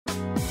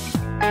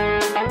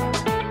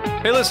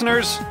Hey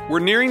listeners, we're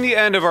nearing the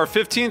end of our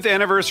 15th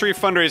anniversary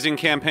fundraising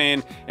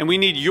campaign, and we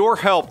need your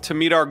help to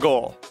meet our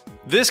goal.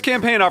 This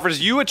campaign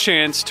offers you a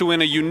chance to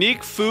win a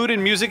unique food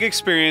and music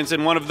experience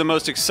in one of the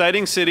most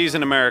exciting cities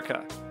in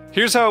America.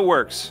 Here's how it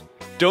works.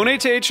 Donate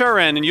to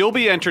HRN and you'll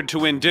be entered to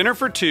win dinner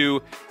for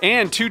two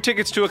and 2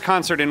 tickets to a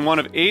concert in one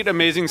of 8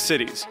 amazing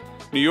cities: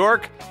 New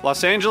York,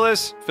 Los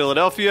Angeles,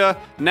 Philadelphia,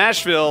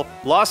 Nashville,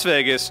 Las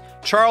Vegas,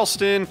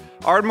 Charleston,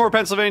 Ardmore,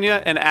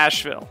 Pennsylvania, and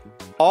Asheville.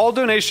 All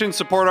donations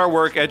support our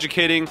work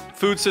educating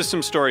food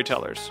system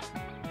storytellers.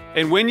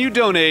 And when you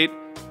donate,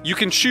 you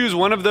can choose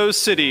one of those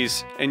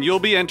cities and you'll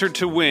be entered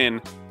to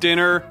win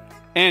dinner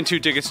and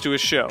 2 tickets to a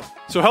show.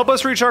 So help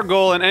us reach our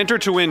goal and enter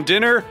to win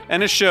dinner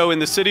and a show in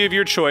the city of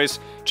your choice.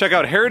 Check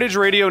out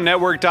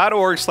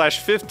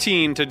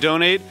heritageradionetwork.org/15 to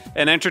donate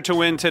and enter to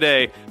win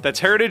today.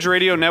 That's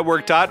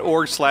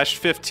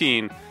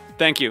heritageradionetwork.org/15.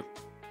 Thank you.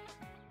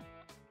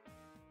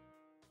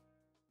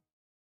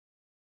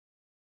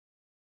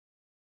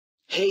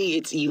 Hey,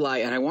 it's Eli,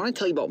 and I want to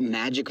tell you about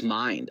Magic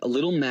Mind, a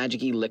little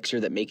magic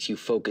elixir that makes you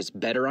focus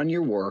better on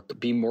your work,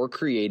 be more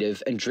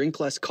creative, and drink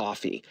less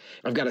coffee.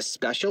 I've got a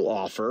special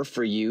offer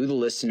for you, the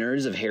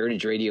listeners of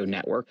Heritage Radio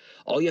Network.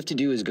 All you have to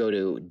do is go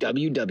to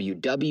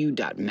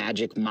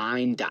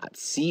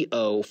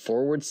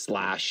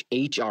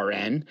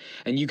www.magicmind.co/HRN,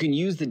 and you can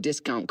use the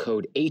discount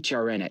code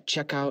HRN at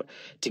checkout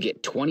to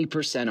get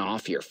 20%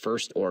 off your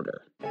first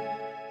order.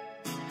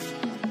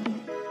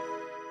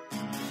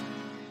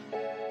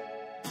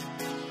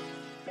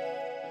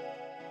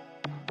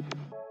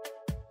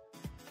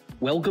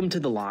 Welcome to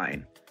The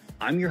Line.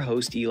 I'm your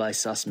host, Eli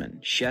Sussman,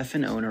 chef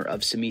and owner of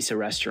Samisa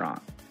Restaurant.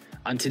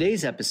 On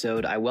today's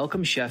episode, I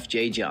welcome Chef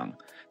Jae Jung,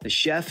 the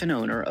chef and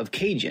owner of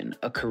KJUN,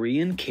 a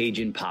Korean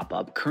Cajun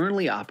pop-up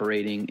currently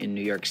operating in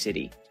New York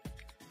City.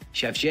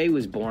 Chef Jae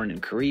was born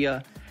in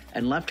Korea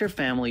and left her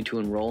family to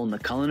enroll in the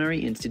Culinary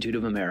Institute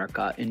of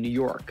America in New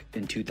York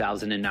in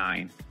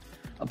 2009.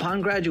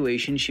 Upon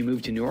graduation, she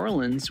moved to New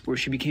Orleans, where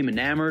she became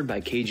enamored by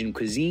Cajun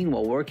cuisine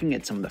while working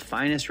at some of the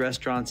finest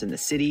restaurants in the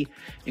city,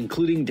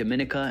 including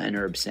Dominica and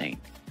Herb Saint.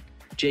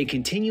 Jae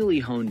continually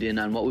honed in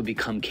on what would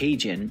become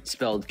Cajun,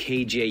 spelled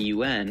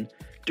KJUN,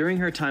 during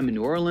her time in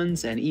New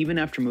Orleans and even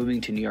after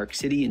moving to New York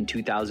City in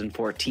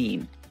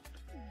 2014.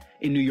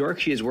 In New York,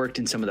 she has worked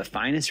in some of the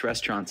finest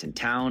restaurants in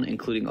town,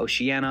 including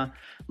Oceana,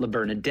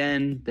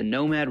 Bernardin, the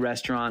NoMad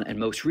Restaurant, and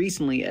most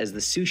recently as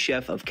the sous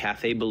chef of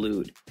Café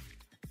Boulud.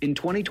 In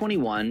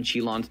 2021,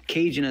 she launched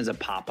KJUN as a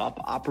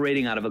pop-up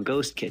operating out of a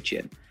ghost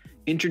kitchen,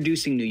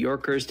 introducing New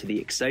Yorkers to the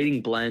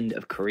exciting blend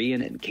of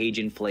Korean and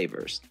Cajun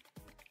flavors.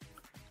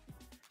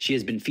 She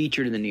has been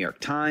featured in the New York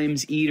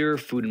Times, Eater,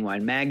 Food and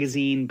Wine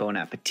Magazine, Bon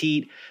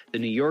Appetit, The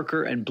New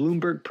Yorker, and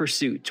Bloomberg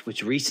Pursuits,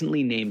 which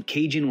recently named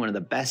KJUN one of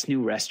the best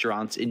new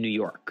restaurants in New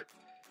York.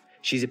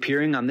 She's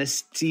appearing on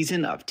this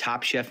season of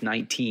Top Chef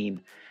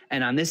 19,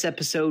 and on this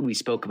episode, we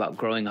spoke about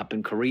growing up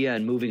in Korea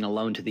and moving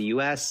alone to the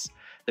U.S.,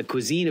 the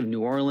cuisine of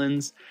New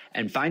Orleans,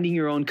 and finding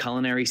your own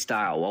culinary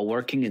style while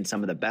working in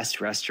some of the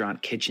best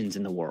restaurant kitchens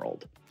in the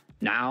world.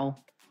 Now,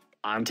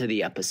 on to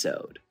the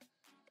episode.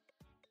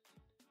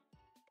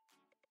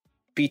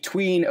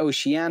 Between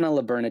Oceana,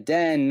 Le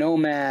Bernardin,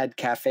 NoMad,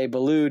 Café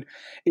Boulud,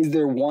 is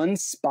there one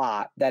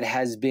spot that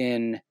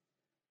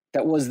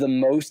was the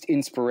most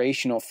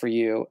inspirational for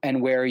you and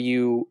where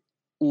you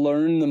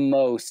learned the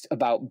most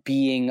about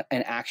being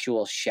an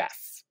actual chef?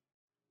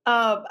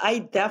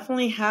 I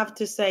definitely have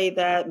to say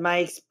that my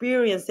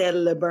experience at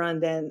Le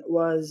Bernardin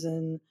was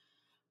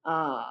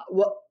my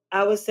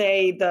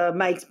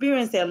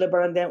experience at Le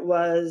Bernardin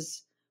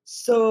was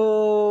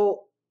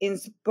so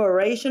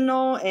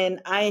inspirational,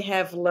 and I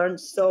have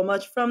learned so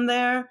much from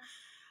there.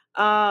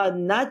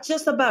 Not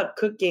just about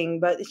cooking,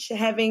 but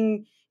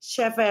having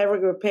chef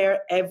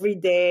repair every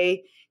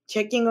day,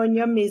 checking on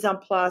your mise en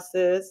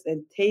places,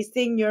 and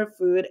tasting your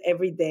food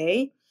every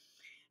day,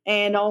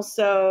 and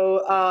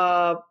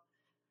also.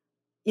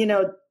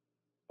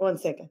 One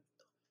second.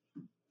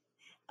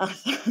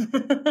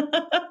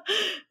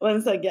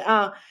 One second.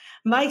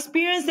 My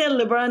experience at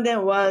Le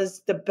Bernardin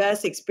was the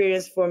best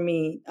experience for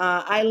me.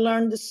 I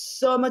learned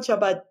so much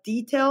about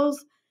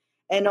details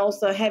and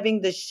also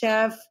having the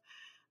chef,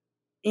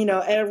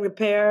 at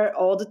repair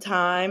all the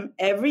time,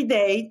 every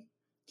day.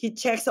 He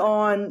checks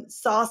on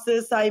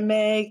sauces I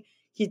make.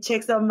 He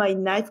checks on my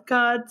knife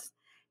cuts,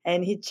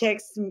 and he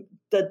checks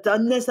the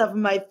doneness of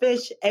my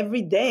fish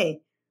every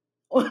day.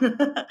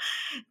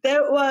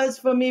 That was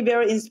for me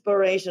very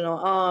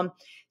inspirational.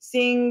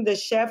 Seeing the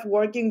chef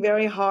working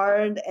very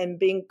hard and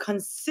being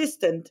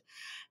consistent,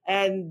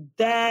 and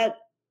that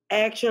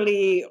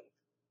actually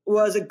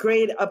was a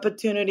great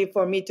opportunity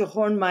for me to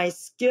hone my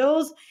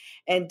skills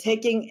and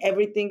taking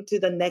everything to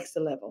the next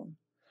level.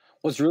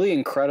 What's really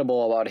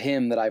incredible about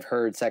him that I've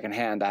heard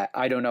secondhand,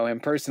 I don't know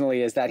him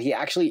personally, is that he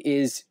actually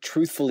is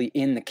truthfully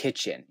in the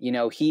kitchen.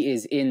 He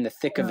is in the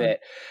thick of it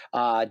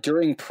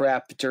during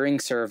prep, during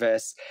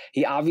service.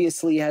 He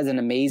obviously has an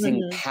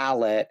amazing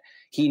palate.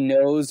 He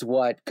knows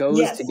what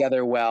goes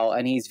together well,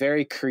 and he's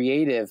very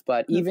creative.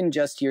 But even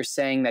just you're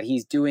saying that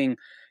he's doing,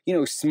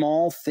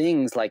 small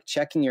things like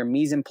checking your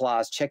mise en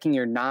place, checking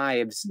your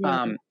knives.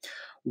 Yeah.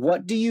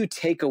 What do you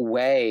take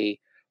away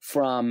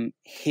from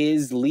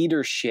his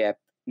leadership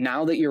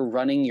now that you're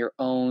running your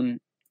own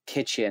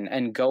kitchen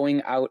and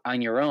going out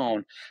on your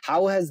own?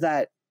 How has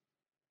that,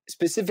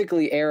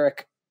 specifically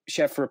Eric,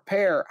 Chef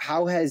Repair,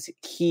 how has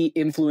he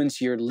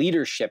influenced your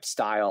leadership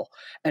style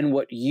and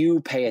what you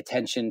pay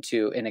attention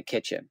to in a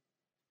kitchen?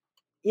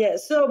 Yeah,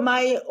 so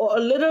my a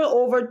little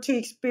over two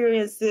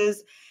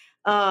experiences,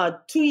 2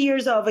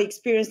 years of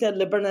experience at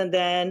Le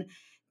Bernardin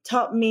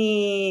taught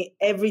me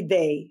every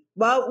day,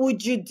 what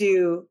would you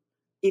do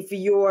if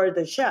you're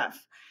the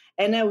chef?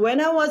 And then when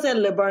I was at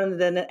Le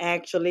Bernardin,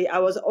 actually, I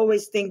was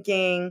always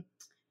thinking,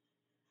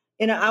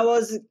 it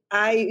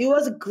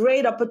was a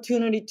great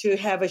opportunity to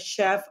have a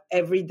chef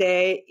every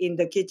day in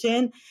the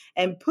kitchen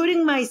and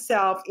putting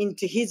myself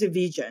into his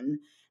vision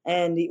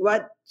and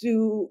what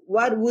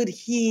would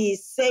he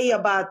say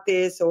about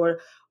this, or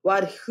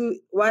what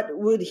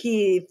would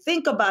he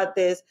think about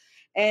this,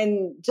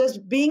 and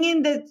just being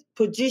in the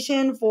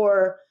position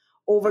for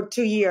over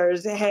 2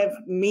 years have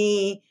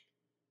me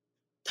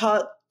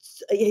taught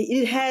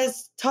it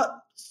has taught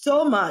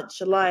so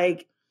much,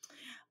 like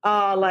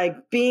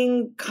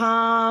being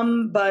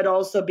calm, but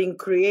also being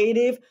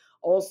creative.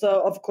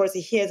 Also, of course,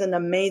 he has an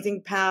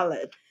amazing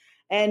palate.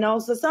 And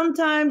also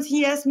sometimes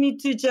he asked me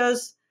to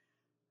just,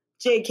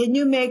 Jay, can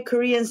you make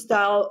Korean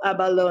style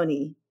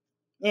abalone?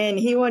 And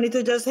he wanted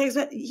to just,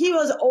 he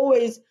was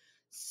always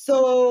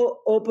so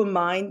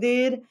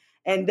open-minded.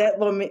 And that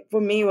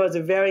for me was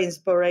very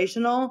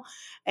inspirational.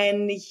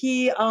 And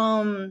he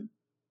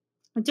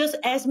just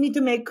asked me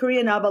to make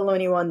Korean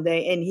abalone one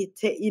day. And he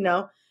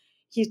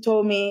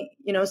told me,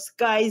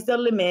 sky's the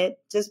limit.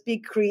 Just be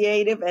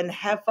creative and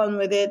have fun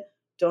with it.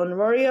 Don't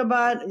worry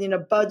about,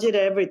 budget,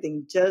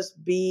 everything.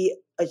 Just be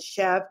a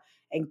chef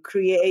and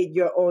create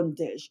your own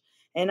dish.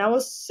 And I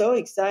was so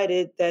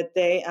excited that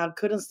day. I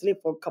couldn't sleep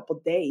for a couple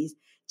of days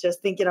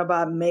just thinking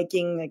about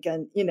making like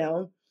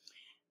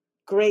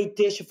great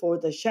dish for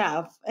the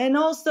chef. And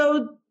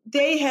also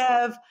they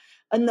have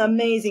an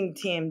amazing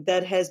team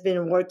that has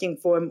been working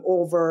for him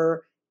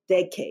over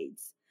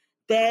decades.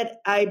 That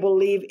I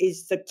believe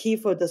is the key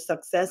for the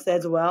success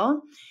as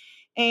well.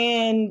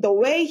 And the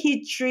way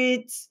he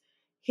treats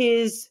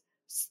his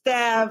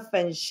staff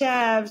and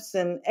chefs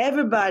and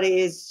everybody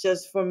is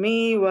just, for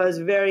me, was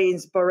very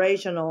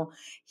inspirational.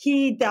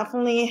 He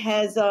definitely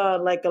has a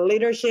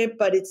leadership,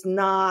 but it's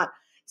not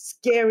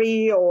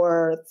scary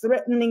or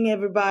threatening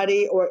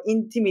everybody or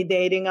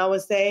intimidating, I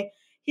would say.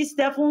 He's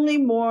definitely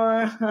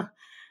more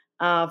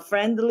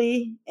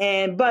friendly,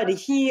 but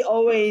he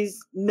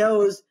always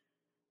knows,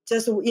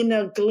 just in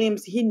a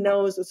glimpse, he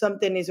knows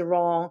something is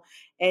wrong,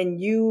 and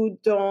you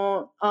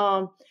don't.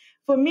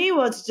 For me,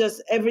 was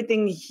just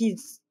everything.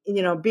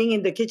 Being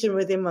in the kitchen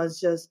with him was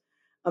just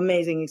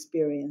amazing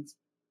experience.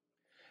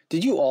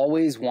 Did you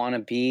always want to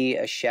be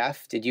a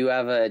chef? Did you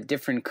have a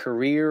different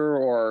career,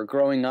 or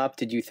growing up,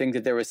 did you think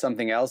that there was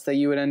something else that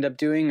you would end up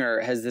doing, or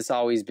has this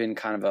always been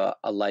kind of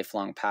a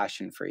lifelong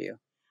passion for you?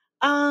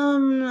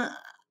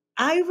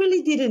 I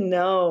really didn't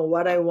know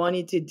what I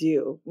wanted to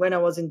do when I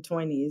was in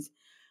 20s.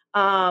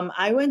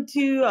 I went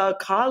to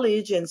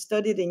college and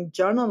studied in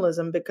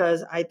journalism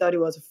because I thought it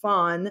was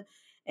fun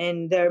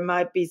and there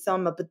might be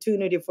some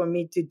opportunity for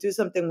me to do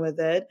something with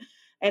it.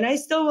 And I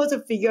still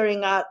wasn't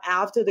figuring out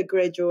after the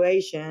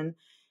graduation.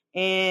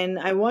 And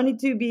I wanted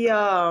to be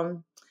a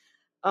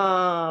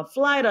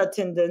flight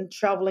attendant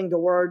traveling the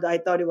world. I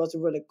thought it was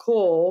really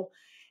cool.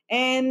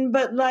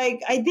 But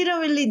I didn't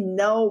really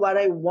know what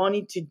I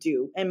wanted to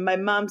do. And my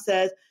mom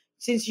says,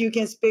 since you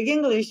can speak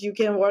English, you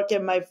can work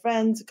at my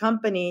friend's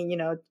company,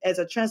 as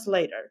a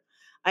translator.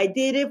 I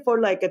did it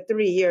for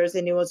 3 years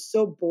and it was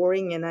so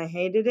boring and I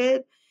hated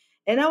it.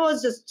 And I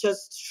was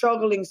just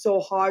struggling so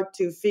hard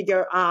to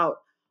figure out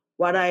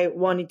what I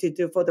wanted to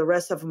do for the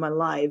rest of my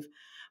life.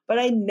 But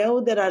I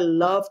know that I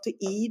love to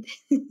eat.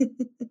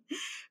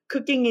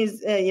 Cooking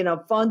is,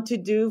 fun to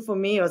do for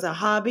me. It was a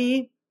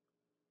hobby.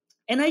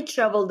 And I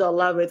traveled a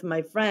lot with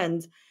my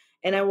friends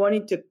and I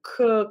wanted to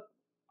cook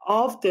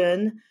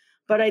often,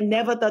 but I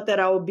never thought that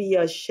I would be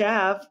a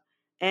chef.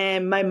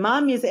 And my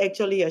mom is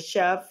actually a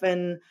chef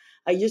and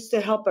I used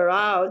to help her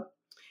out.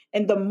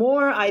 And the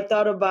more I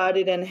thought about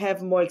it and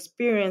have more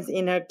experience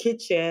in her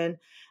kitchen,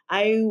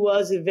 I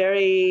was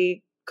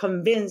very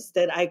convinced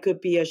that I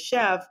could be a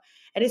chef.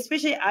 And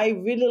especially, I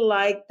really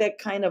like that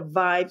kind of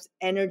vibes,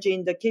 energy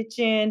in the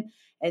kitchen.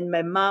 And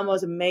my mom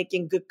was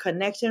making good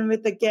connection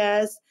with the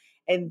guests.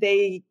 And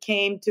they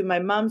came to my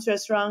mom's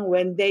restaurant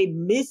when they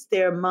missed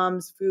their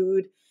mom's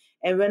food.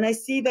 And when I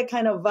see that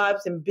kind of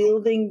vibes and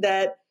building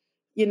that,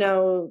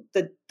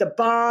 the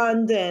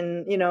bond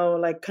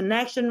and,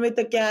 connection with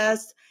the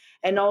guests,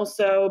 and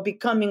also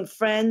becoming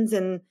friends.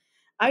 And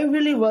I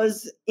really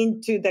was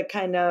into that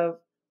kind of,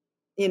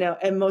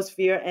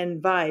 atmosphere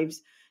and vibes.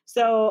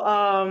 So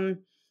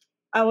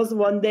I was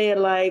one day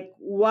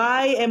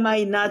why am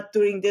I not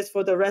doing this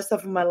for the rest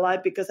of my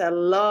life? Because I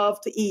love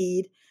to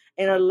eat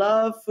and I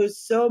love food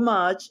so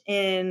much.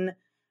 And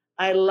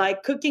I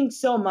like cooking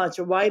so much.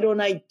 Why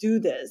don't I do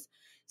this?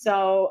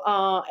 So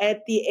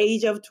at the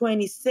age of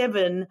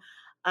 27,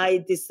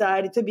 I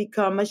decided to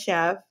become a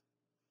chef.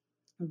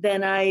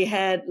 Then I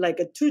had like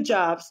two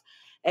jobs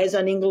as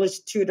an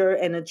English tutor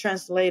and a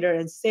translator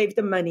and saved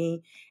the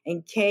money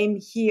and came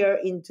here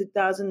in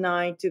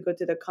 2009 to go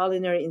to the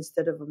culinary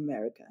instead of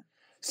America.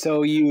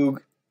 So you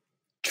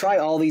try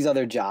all these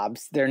other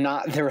jobs. They're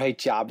not the right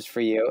jobs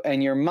for you.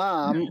 And your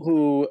mom,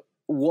 who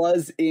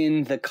was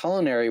in the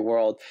culinary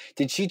world,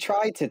 did she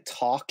try to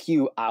talk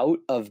you out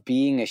of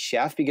being a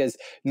chef? Because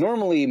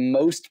normally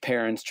most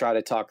parents try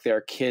to talk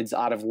their kids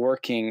out of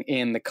working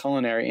in the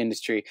culinary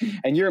industry.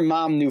 And your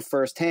mom knew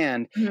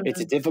firsthand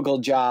it's a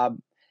difficult job.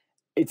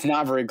 It's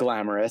not very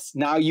glamorous.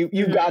 Now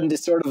you've gotten to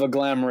sort of a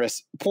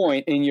glamorous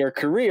point in your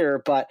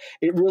career, but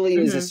it really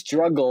is a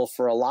struggle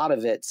for a lot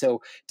of it.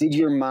 So did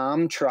your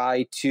mom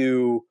try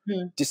to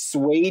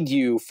dissuade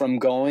you from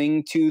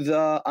going to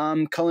the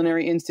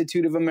Culinary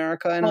Institute of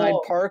America in Hyde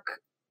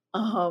Park?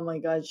 Oh my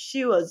God.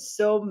 She was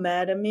so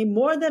mad at me.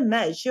 More than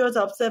mad. She was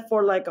upset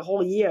for like a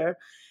whole year.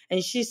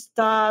 And she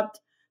stopped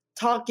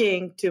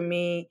talking to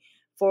me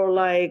for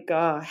like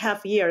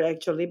half a year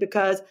actually,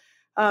 because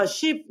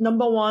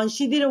number one,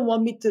 she didn't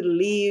want me to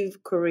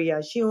leave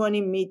Korea. She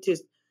wanted me to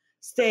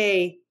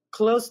stay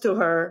close to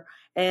her.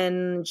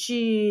 And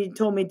she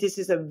told me this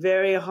is a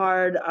very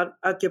hard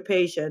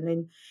occupation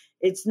and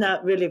it's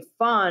not really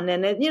fun.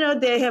 And,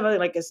 they have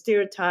like a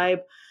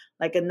stereotype,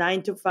 like a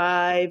 9 to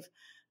 5.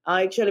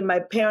 Actually, my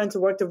parents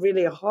worked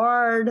really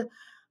hard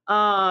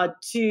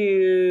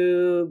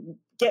to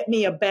get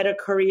me a better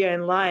career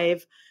in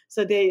life.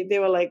 So they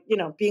were like,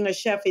 being a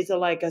chef is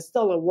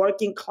still a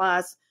working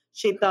class.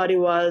 She thought it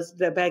was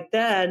back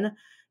then.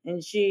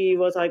 And she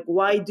was like,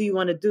 why do you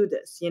want to do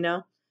this?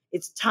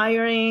 It's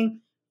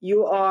tiring.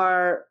 You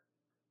are,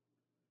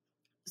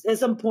 at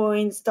some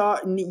point,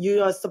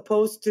 you are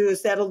supposed to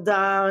settle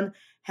down,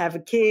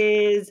 have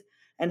kids,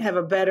 and have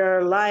a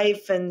better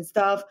life and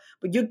stuff.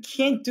 But you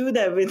can't do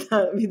that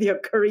with your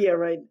career,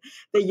 right,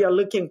 that you're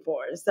looking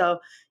for. So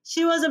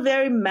she was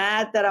very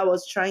mad that I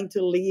was trying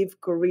to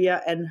leave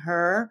Korea and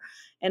her.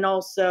 And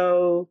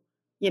also,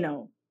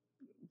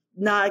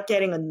 not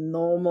getting a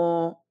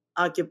normal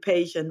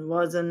occupation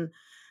wasn't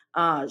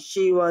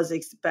she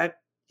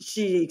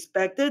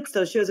expected.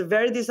 So she was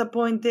very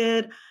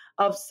disappointed,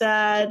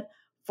 upset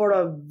for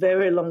a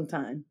very long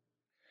time.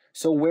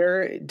 So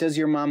where does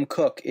your mom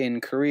cook in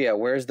Korea?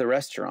 Where's the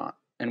restaurant?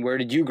 And where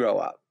did you grow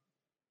up?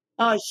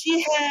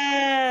 She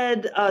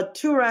had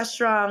 2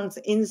 restaurants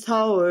in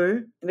Seoul,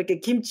 like a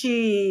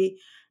kimchi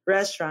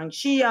restaurant.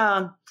 She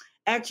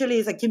actually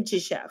is a kimchi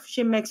chef.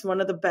 She makes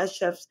one of the best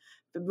chefs.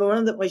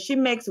 She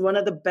makes one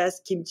of the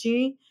best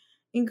kimchi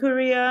in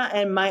Korea.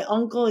 And my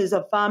uncle is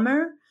a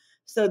farmer.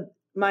 So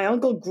my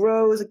uncle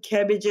grows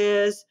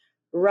cabbages,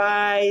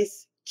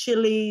 rice,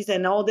 chilies,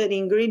 and all that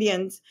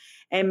ingredients.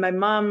 And my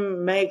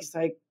mom makes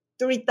like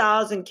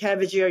 3,000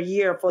 cabbage a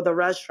year for the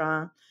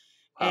restaurant.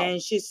 Wow.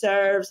 And she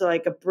serves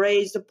like a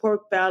braised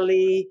pork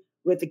belly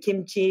with the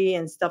kimchi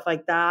and stuff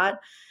like that.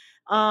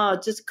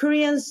 Just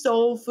Korean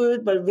soul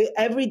food, but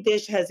every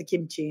dish has a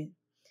kimchi.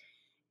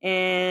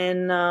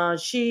 And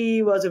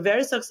she was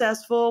very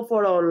successful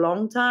for a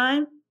long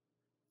time.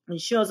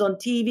 And she was on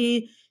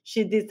TV.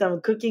 She did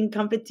some cooking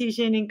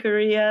competition in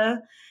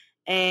Korea.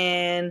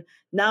 And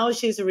now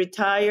she's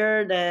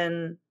retired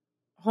and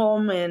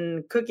home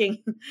and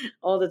cooking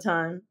all the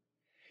time.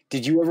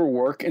 Did you ever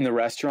work in the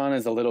restaurant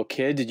as a little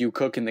kid? Did you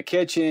cook in the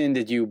kitchen?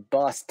 Did you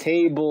bus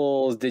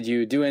tables? Did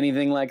you do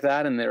anything like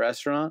that in the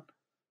restaurant?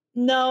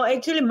 No,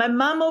 actually, my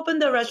mom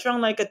opened the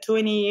restaurant like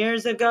 20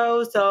 years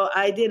ago, so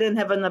I didn't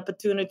have an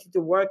opportunity to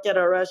work at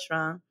a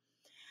restaurant.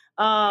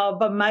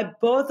 But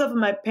both of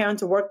my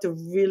parents worked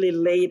really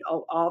late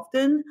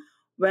often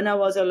when I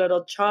was a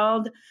little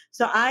child.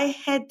 So I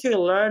had to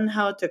learn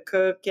how to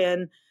cook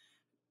and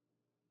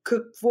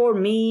cook for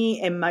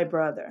me and my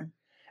brother.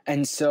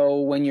 And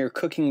so when you're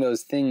cooking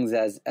those things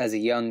as a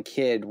young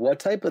kid, what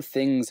type of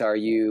things are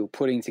you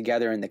putting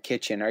together in the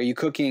kitchen? Are you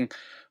cooking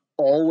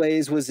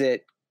always? Was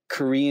it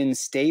Korean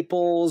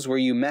staples? Were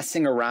you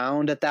messing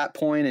around at that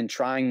point and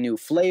trying new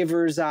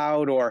flavors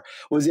out? Or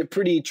was it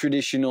pretty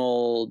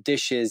traditional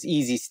dishes,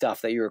 easy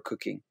stuff that you were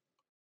cooking?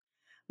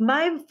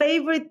 My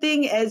favorite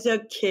thing as a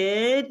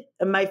kid,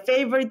 my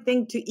favorite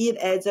thing to eat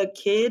as a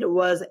kid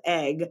was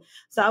egg.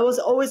 So I was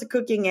always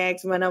cooking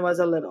eggs when I was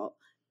a little.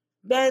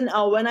 Then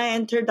when I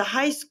entered the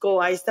high school,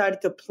 I started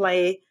to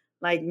play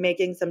like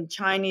making some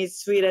Chinese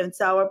sweet and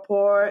sour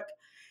pork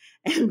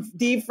and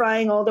deep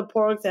frying all the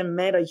porks and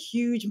made a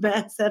huge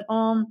mess at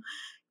home.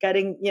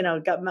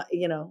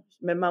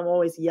 My mom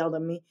always yelled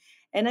at me.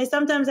 And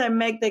sometimes I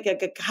make like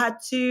a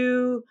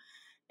katsu,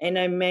 and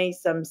I made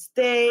some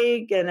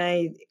steak, and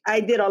I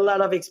did a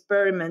lot of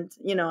experiment.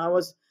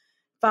 I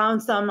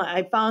found some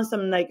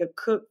like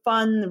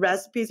fun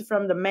recipes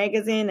from the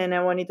magazine, and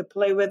I wanted to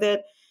play with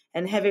it,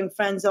 and having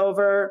friends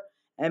over,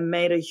 and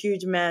made a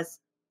huge mess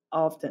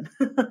often.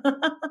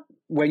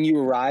 When you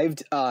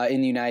arrived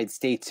in the United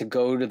States to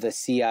go to the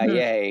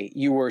CIA,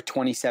 you were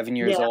 27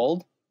 years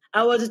old?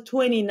 I was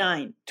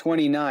 29.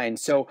 29.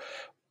 So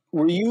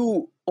were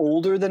you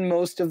older than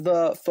most of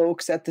the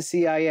folks at the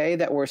CIA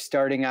that were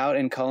starting out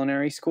in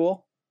culinary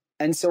school?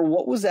 And so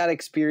what was that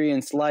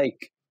experience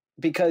like?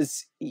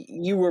 Because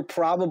you were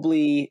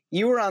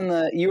on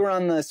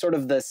the sort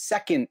of the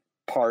second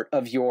part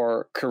of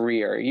your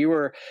career. You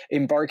were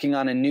embarking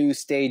on a new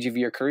stage of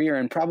your career,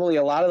 and probably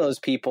a lot of those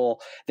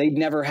people, they'd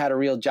never had a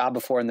real job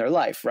before in their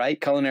life,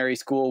 right? Culinary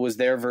school was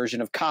their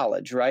version of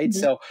college, right? Mm-hmm.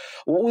 So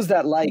what was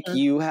that like? Mm-hmm.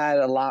 You had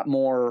a lot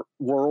more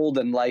world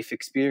and life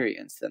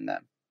experience than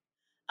them.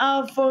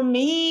 For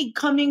me,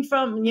 coming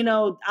from,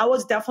 I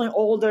was definitely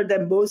older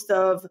than most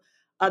of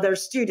other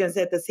students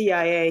at the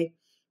CIA.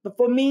 But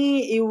for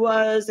me, it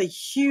was a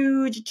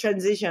huge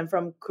transition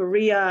from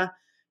Korea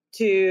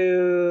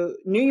to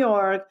New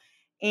York,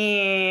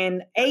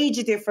 and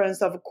age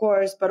difference, of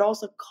course, but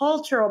also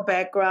cultural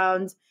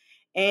backgrounds.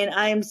 And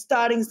I'm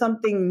starting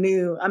something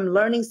new. I'm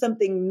learning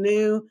something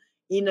new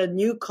in a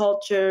new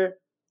culture,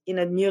 in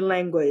a new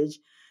language.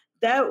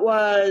 That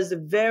was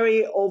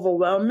very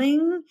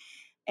overwhelming.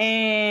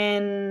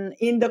 And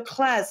in the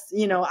class,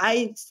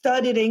 I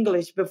studied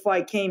English before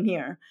I came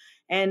here.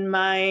 And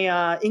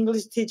my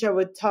English teacher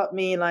would taught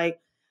me like,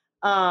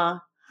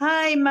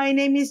 hi, my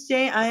name is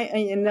Jay.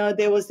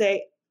 They will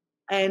say,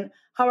 and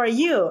how are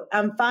you?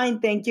 I'm fine,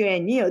 thank you.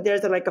 And you,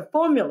 there's like a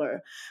formula,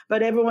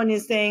 but everyone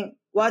is saying,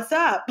 what's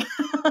up?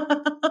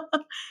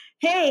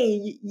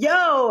 Hey,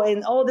 yo,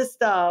 and all this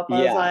stuff.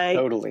 I was like,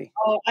 totally.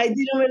 oh, I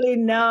didn't really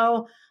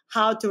know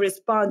how to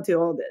respond to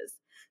all this.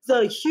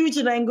 So huge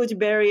language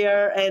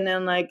barrier, and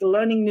then like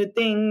learning new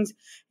things,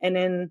 and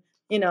then,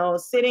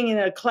 sitting in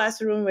a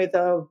classroom with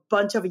a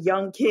bunch of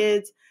young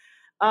kids.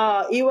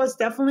 It was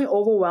definitely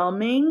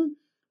overwhelming,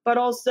 but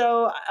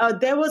also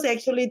that was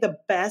actually the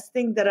best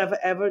thing that I've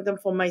ever done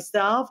for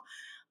myself.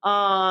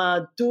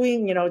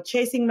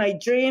 Chasing my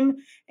dream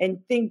and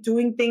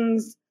doing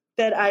things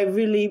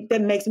that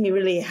makes me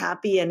really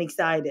happy and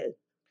excited.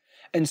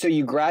 And so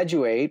you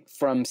graduate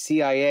from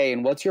CIA,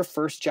 and what's your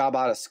first job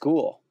out of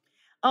school?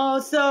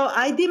 So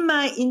I did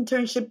my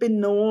internship in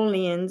New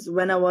Orleans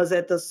when I was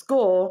at the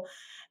school,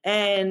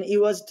 and it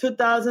was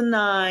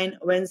 2009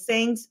 when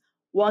Saints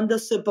won the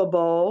Super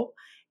Bowl,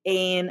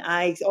 and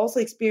I also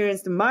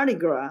experienced Mardi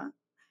Gras,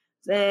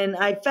 and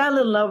I fell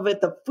in love with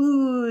the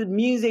food,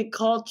 music,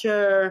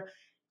 culture,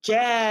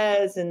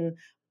 jazz, and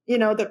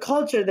the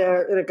culture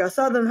there, like a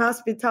Southern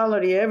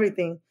hospitality,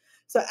 everything.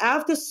 So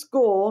after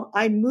school,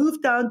 I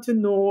moved down to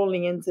New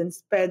Orleans and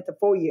spent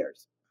 4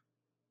 years.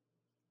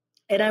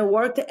 And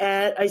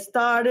I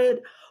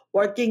started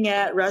working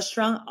at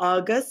Restaurant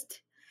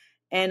August.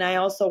 And I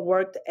also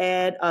worked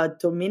at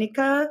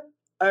Dominica,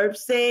 Herb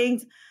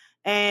Saints.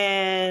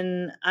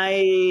 And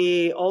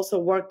I also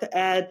worked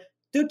at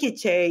Dookie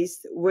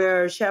Chase,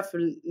 where Chef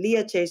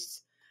Leah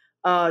Chase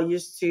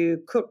used to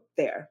cook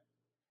there.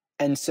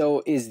 And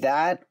so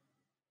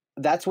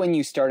that's when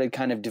you started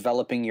kind of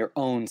developing your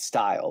own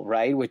style,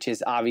 right? Which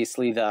is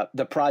obviously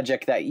the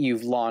project that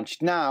you've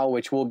launched now,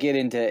 which we'll get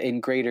into in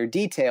greater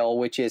detail,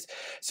 which is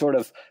sort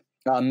of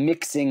a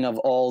mixing of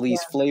all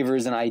these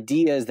flavors and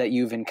ideas that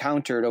you've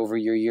encountered over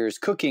your years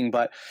cooking.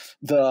 But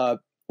the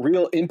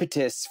real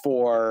impetus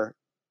for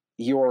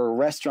your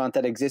restaurant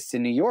that exists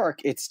in New York,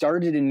 it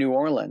started in New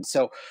Orleans.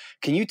 So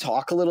can you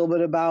talk a little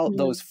bit about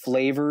those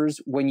flavors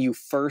when you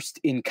first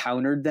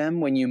encountered them,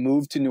 when you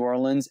moved to New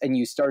Orleans and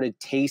you started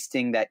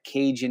tasting that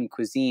Cajun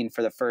cuisine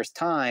for the first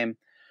time?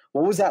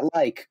 What was that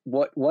like?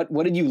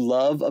 What did you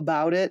love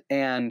about it?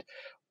 And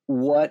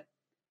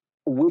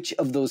which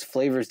of those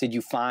flavors did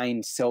you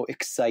find so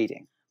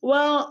exciting?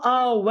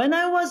 Well, when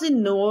I was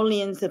in New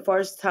Orleans the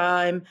first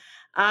time,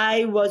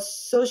 I was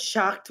so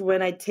shocked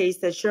when I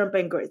tasted shrimp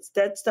and grits.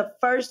 That's the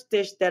first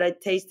dish that I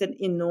tasted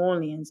in New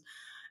Orleans.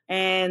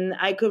 And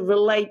I could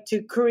relate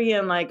to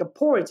Korean like a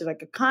porridge,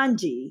 like a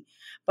congee,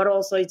 but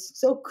also it's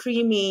so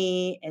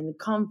creamy and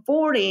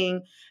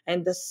comforting,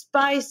 and the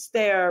spice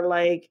there,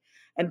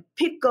 and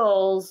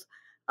pickles.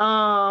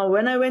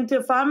 When I went to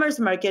a farmer's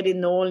market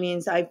in New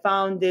Orleans, I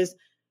found this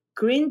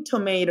green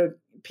tomato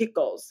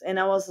pickles, and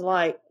I was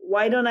like,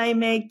 why don't I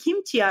make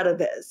kimchi out of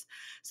this?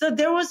 So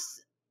there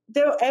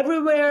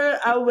everywhere.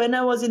 When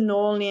I was in New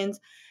Orleans,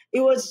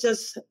 it was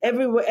just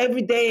everywhere.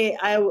 Every day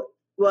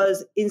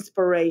was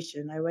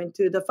inspiration. I went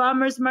to the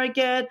farmer's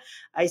market.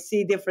 I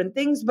see different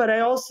things, but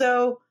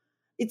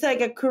it's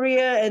like a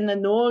Korea and the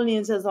New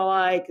Orleans is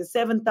like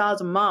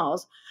 7,000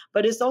 miles,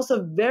 but it's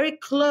also very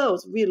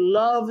close. We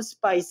love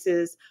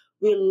spices.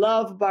 We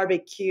love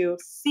barbecue,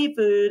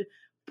 seafood,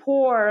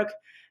 pork,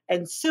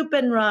 and soup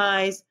and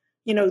rice,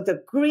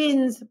 the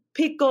greens,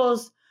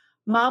 pickles,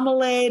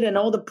 marmalade, and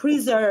all the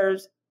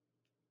preserves.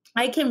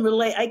 I can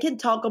relate. I can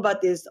talk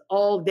about this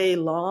all day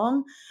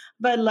long,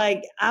 but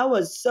I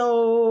was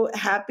so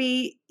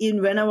happy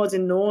when I was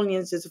in New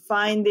Orleans, just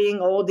finding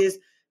all these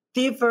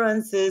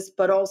differences,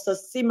 but also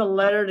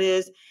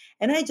similarities.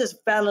 And I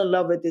just fell in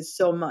love with it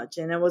so much,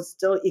 and I was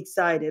still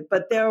excited.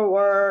 But there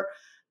were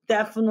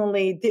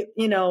definitely,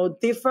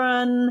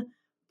 different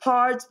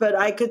parts, but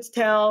I could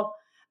tell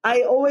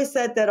I always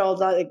said that all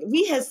the like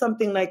we had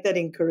something like that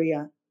in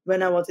Korea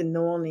when I was in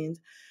New Orleans.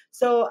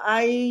 So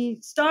I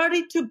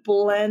started to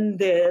blend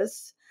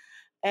this,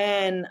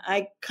 and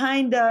I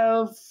kind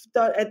of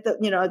thought at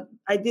the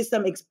I did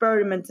some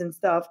experiments and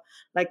stuff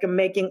like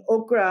making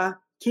okra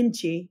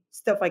kimchi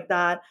stuff like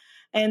that,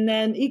 and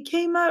then it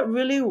came out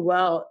really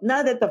well.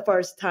 Not at the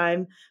first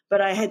time, but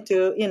I had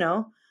to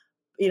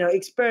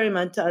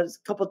experiment a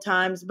couple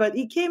times, but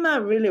it came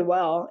out really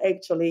well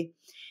actually.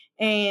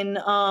 And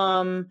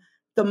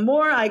the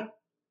more I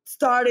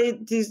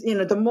started this,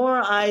 the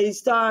more I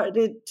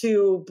started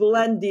to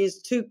blend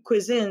these two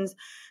cuisines,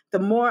 the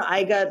more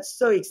I got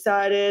so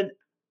excited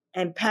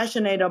and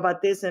passionate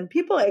about this, and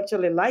people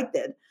actually liked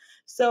it.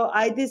 So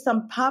I did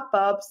some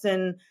pop-ups,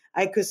 and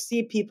I could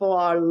see people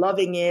are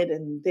loving it,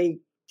 and they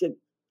get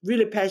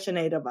really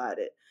passionate about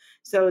it.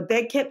 So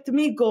that kept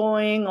me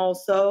going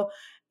also,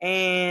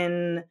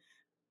 and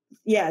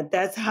yeah,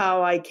 that's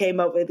how I came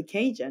up with the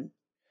Cajun.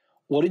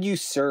 What did you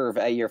serve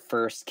at your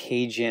first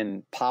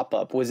Cajun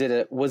pop-up? Was it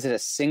a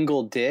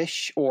single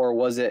dish,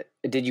 or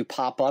did you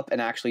pop up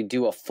and actually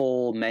do a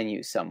full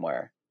menu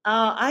somewhere?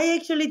 I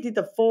actually did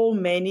the full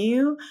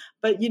menu,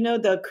 but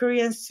the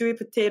Korean sweet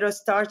potato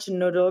starch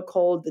noodle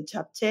called the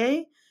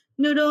japchae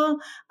noodle.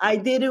 I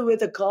did it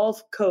with a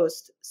Gulf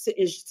Coast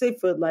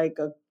seafood, like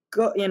the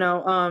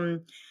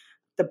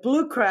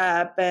blue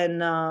crab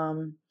and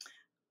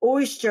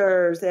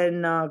oysters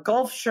and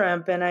Gulf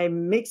shrimp, and I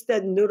mixed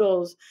the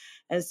noodles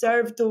and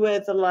served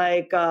with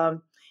like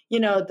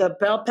the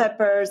bell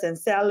peppers and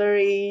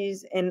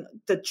celeries and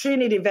the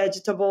Trinity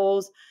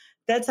vegetables.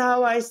 That's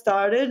how I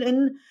started.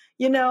 And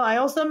I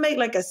also make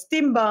like a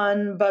steam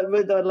bun, but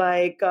with a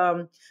like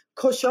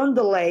cochon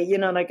de lait,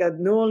 like a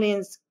New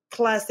Orleans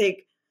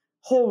classic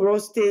whole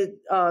roasted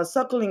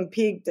suckling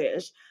pig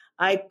dish.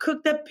 I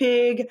cooked the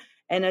pig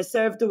and I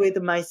served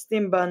with my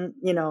steam bun,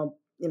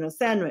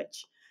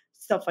 sandwich,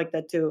 stuff like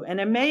that too.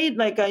 And I made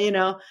like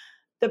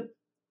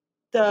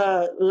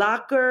the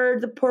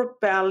lacquered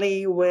pork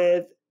belly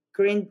with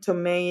green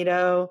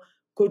tomato,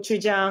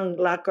 gochujang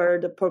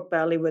lacquered pork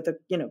belly with a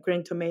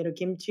green tomato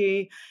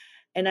kimchi.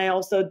 And I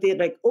also did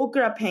like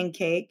okra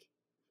pancake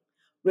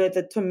with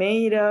a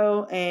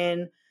tomato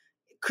and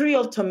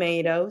Creole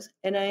tomatoes.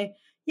 And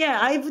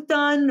I've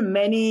done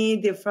many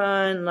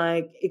different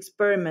like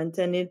experiments,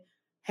 and it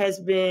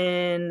has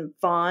been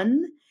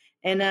fun.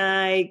 And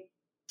it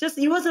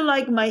wasn't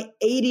like my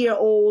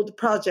 80-year-old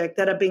project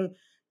that I've been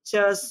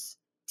just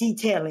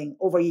detailing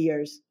over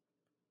years.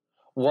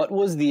 What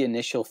was the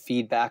initial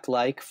feedback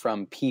like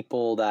from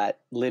people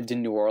that lived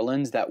in New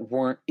Orleans that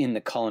weren't in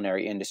the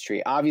culinary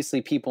industry?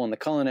 Obviously, people in the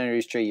culinary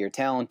industry, you're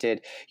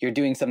talented, you're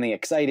doing something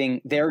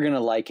exciting, they're going to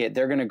like it,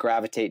 they're going to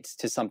gravitate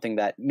to something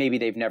that maybe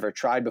they've never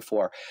tried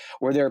before.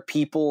 Were there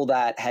people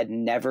that had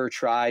never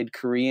tried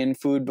Korean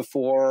food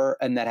before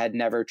and that had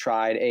never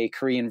tried a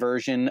Korean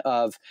version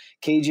of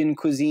Cajun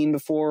cuisine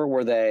before?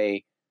 Were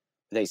they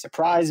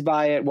surprised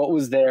by it? What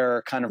was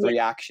their kind of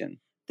reaction?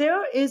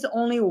 There is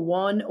only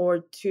one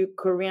or two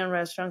Korean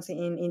restaurants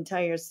in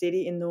entire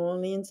city in New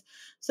Orleans.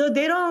 So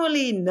they don't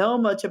really know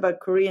much about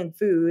Korean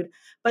food,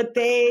 but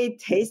they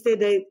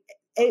tasted it.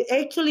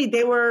 Actually,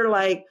 they were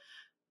like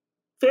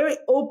very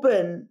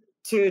open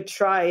to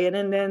try it.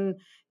 And then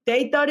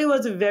they thought it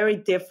was very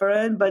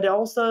different, but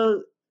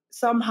also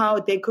somehow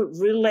they could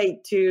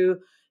relate to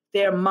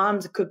their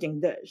mom's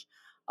cooking dish.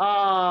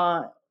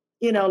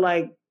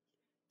 Like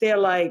they're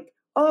like,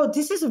 oh,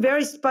 this is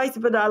very spicy,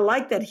 but I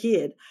like that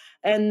heat.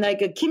 And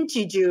like a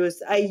kimchi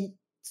juice, I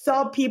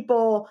saw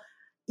people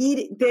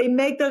eat. They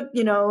make the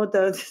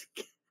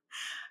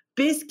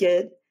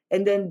biscuit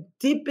and then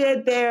dip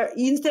it there.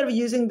 Instead of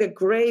using the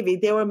gravy,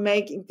 they were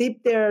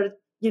dip their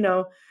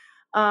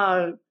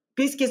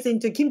biscuits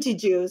into kimchi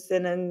juice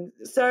and then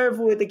serve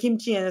with the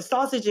kimchi and the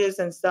sausages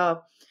and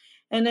stuff.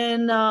 And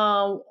then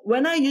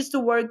when I used to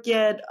work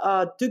at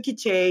Dookie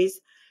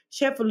Chase,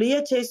 Chef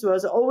Leah Chase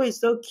was always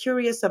so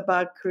curious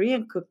about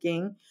Korean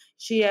cooking.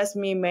 She asked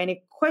me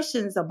many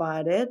questions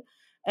about it.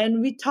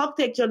 And we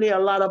talked actually a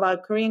lot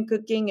about Korean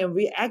cooking, and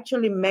we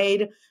actually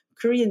made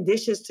Korean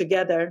dishes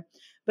together.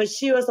 But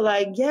she was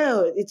like,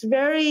 yeah, it's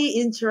very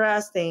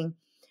interesting.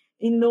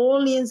 In New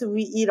Orleans,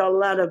 we eat a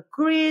lot of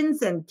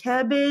greens and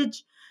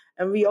cabbage,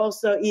 and we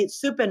also eat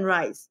soup and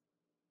rice.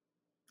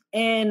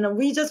 And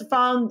we just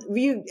found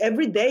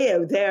every day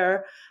out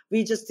there,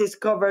 we just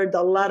discovered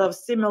a lot of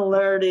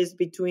similarities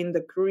between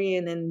the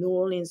Korean and New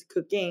Orleans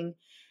cooking.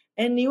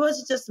 And it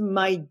was just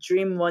my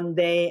dream one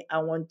day. I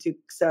want to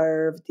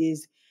serve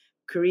this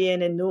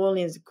Korean and New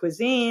Orleans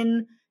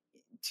cuisine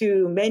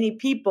to many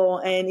people,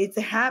 and it's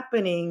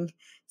happening.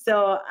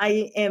 So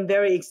I am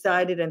very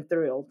excited and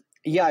thrilled.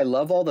 Yeah, I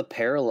love all the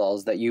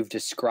parallels that you've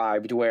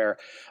described where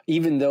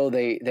even though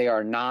they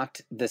are not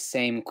the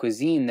same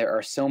cuisine, there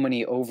are so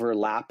many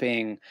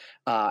overlapping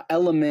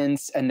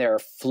elements and there are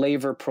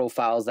flavor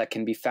profiles that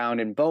can be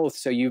found in both.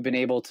 So you've been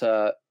able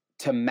to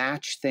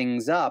match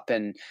things up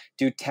and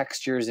do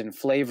textures and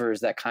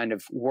flavors that kind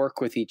of work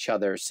with each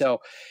other. So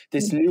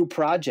this new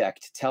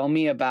project, tell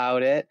me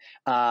about it.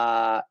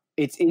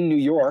 it's in New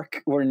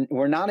York.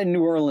 We're not in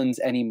New Orleans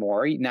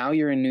anymore. Now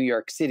you're in New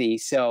York City.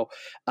 So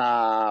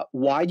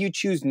why'd you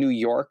choose New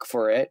York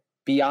for it?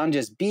 Beyond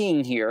just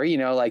being here,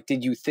 like,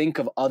 did you think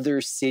of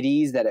other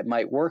cities that it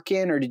might work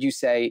in, or did you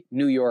say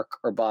New York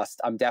or bust?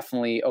 I'm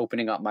definitely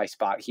opening up my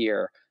spot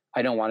here.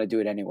 I don't want to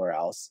do it anywhere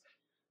else.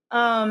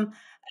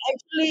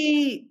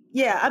 Actually,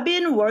 yeah, I've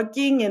been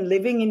working and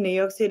living in New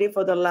York City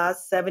for the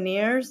last 7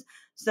 years.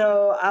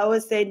 So I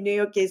would say New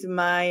York is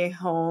my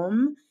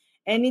home.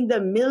 And in the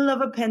middle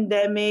of a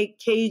pandemic,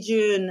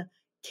 KJUN,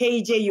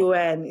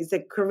 KJUN is a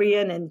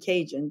Korean and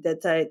Cajun.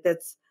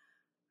 That's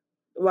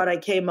what I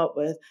came up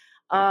with.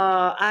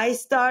 I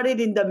started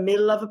in the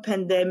middle of a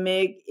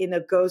pandemic in a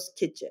ghost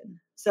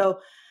kitchen. So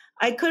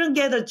I couldn't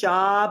get a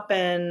job,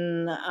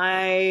 and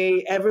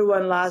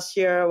everyone last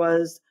year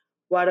was,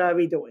 what are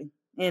we doing?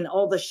 And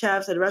all the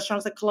chefs and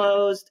restaurants are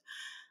closed.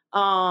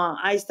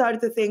 I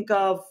started to think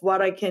of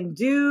what I can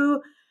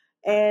do,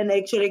 and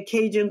actually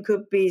Cajun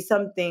could be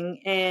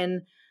something.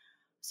 And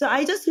so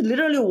I just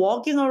literally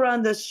walking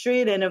around the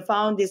street and I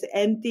found this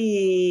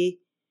empty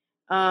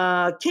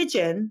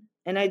kitchen,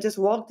 and I just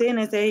walked in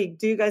and said, hey,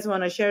 do you guys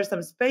want to share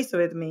some space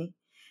with me?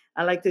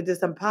 I like to do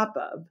some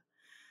pop-up.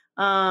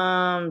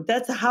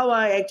 That's how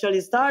I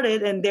actually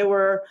started, and they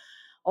were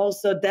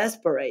also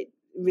desperate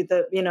with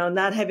the,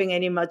 not having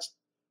any much,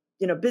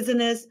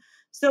 business.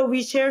 So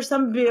we share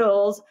some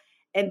bills,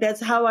 and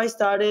that's how I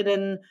started.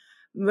 And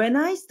when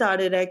I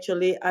started,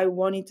 actually, I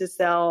wanted to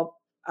sell.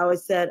 I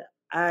said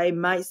I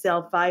might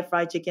sell 5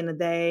 fried chicken a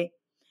day.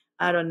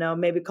 I don't know,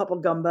 maybe a couple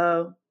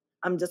gumbo.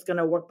 I'm just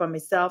gonna work by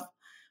myself.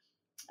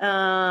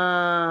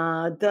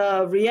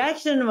 The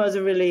reaction was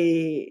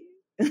really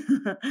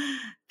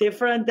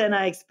different than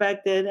I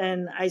expected.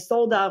 And I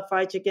sold out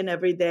fried chicken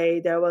every day.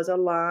 There was a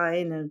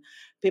line, and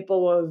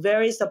people were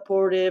very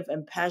supportive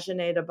and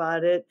passionate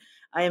about it.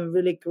 I am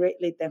really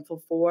greatly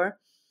thankful for.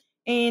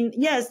 And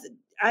yes,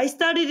 I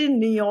started in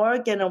New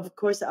York, and of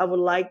course, I would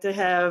like to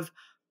have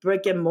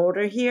brick and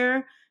mortar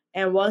here.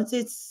 And once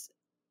it's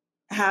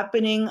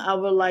happening, I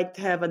would like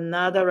to have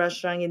another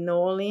restaurant in New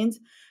Orleans,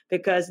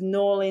 because New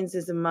Orleans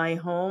is my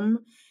home.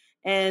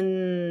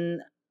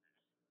 And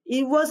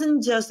it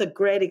wasn't just a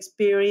great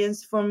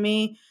experience for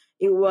me.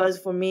 It was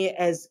for me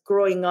as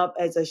growing up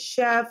as a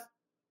chef.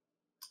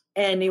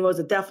 And it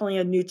was definitely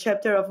a new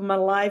chapter of my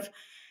life.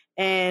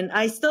 And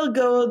I still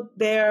go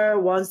there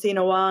once in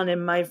a while,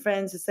 and my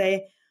friends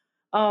say,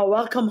 oh,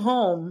 welcome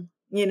home,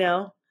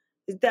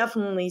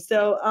 definitely.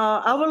 So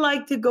I would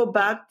like to go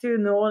back to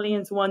New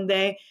Orleans one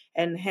day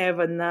and have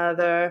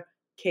another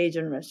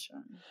Cajun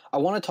restaurant. I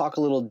want to talk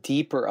a little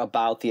deeper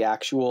about the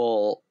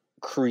actual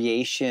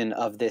creation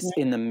of this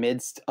in the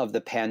midst of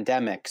the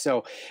pandemic.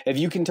 So if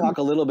you can talk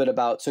a little bit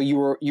about, so you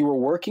were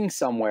working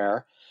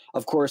somewhere,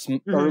 of course,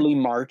 early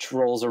March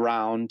rolls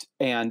around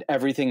and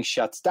everything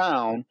shuts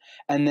down.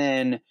 And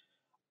then,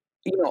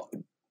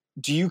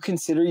 do you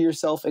consider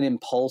yourself an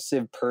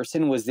impulsive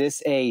person? Was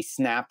this a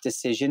snap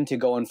decision to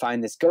go and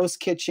find this ghost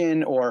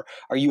kitchen, or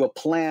are you a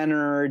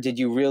planner? Did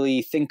you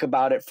really think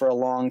about it for a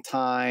long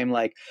time?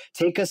 Like,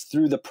 take us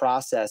through the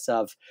process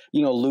of,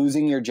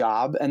 losing your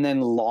job and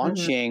then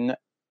launching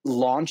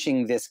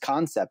this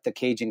concept, the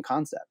Cajun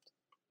concept.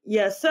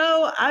 Yeah.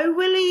 So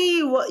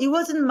it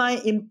wasn't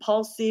my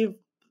impulsive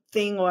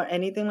thing or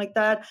anything like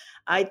that.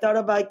 I thought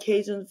about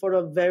Cajun for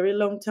a very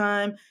long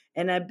time,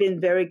 and I've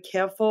been very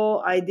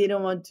careful. I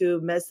didn't want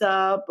to mess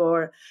up,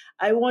 or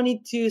I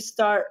wanted to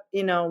start,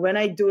 when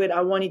I do it,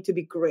 I want it to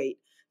be great.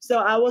 So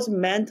I was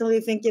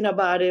mentally thinking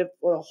about it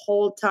for a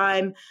whole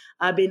time.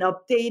 I've been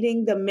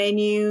updating the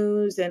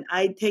menus, and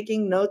I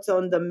taking notes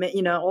on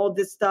all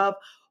this stuff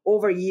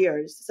over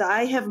years. So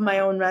I have my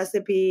own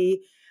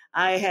recipe.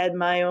 I had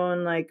my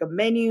own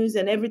menus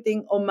and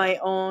everything on my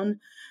own.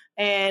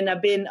 And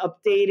I've been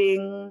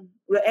updating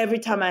every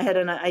time I had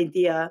an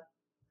idea.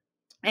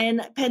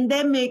 And in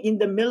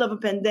the middle of a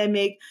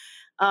pandemic,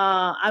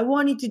 I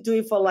wanted to do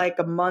it for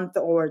a month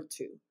or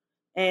two.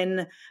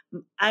 And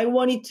I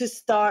wanted to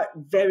start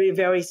very,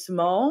 very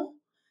small.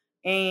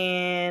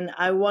 And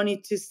I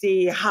wanted to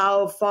see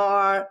how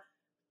far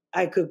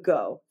I could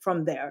go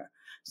from there.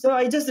 So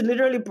I just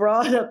literally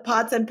brought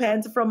pots and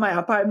pans from my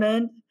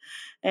apartment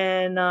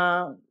and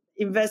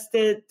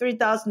invested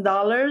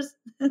 $3,000.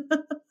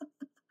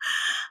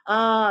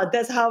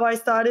 That's how I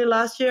started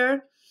last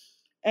year.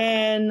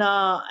 And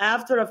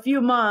after a few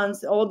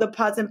months, all the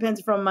pots and pans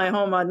from my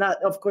home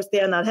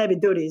they are not heavy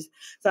duties.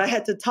 So I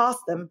had to toss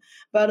them.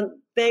 But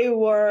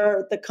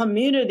the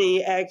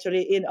community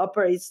actually in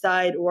Upper East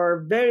Side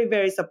were very,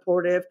 very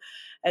supportive.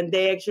 And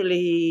they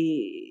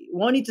actually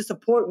wanted to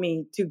support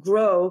me to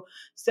grow.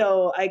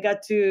 So I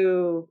got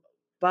to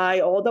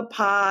buy all the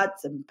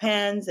pots and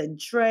pans and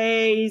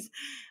trays,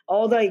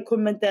 all the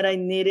equipment that I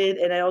needed.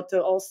 And I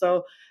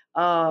also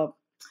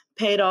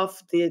paid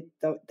off the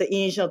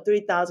initial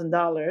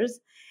 $3,000.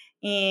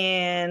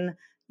 And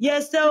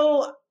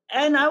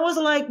and I was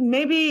like,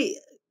 maybe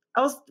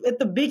I was at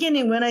the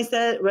beginning when I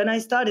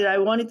started, I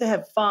wanted to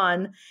have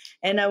fun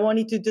and I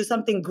wanted to do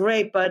something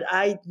great, but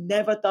I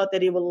never thought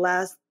that it would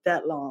last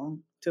that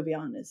long, to be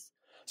honest.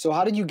 So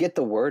how did you get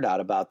the word out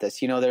about this?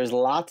 There's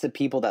lots of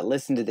people that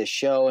listen to this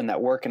show and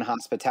that work in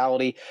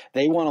hospitality.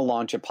 They want to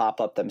launch a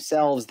pop-up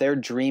themselves. They're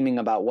dreaming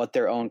about what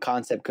their own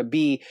concept could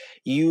be.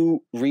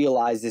 You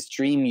realize this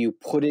dream, you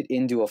put it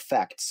into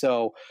effect.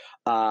 So,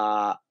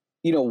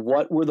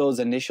 what were those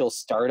initial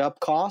startup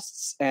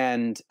costs,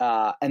 and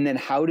then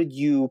how did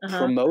you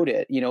promote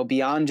it?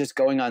 Beyond just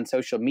going on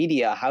social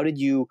media, how did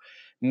you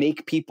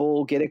make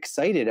people get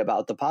excited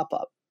about the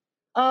pop-up?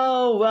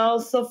 Oh, well,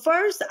 so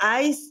first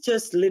I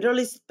just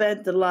literally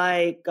spent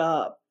like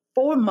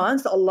 4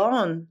 months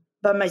alone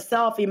by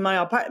myself in my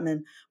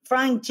apartment,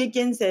 frying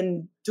chickens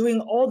and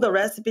doing all the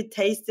recipe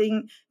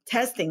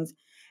testings.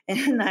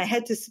 And I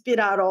had to spit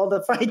out all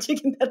the fried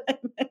chicken that I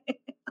made.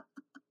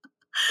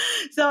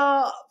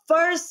 So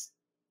first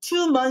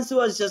 2 months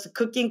was just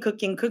cooking,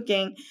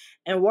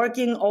 and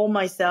working all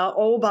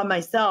by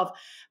myself.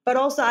 But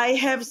also I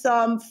have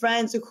some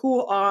friends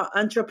who are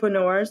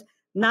entrepreneurs,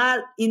 not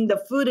in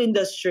the food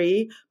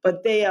industry,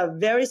 but they are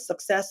very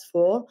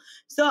successful.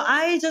 So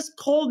I just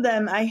called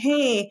them,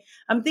 hey,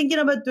 I'm thinking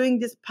about doing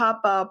this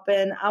pop-up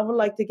and I would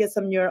like to get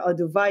some of your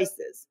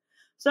advices.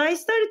 So I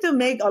started to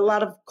make a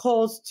lot of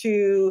calls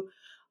to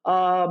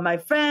my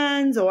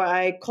friends, or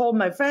I called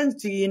my friends,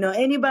 do you know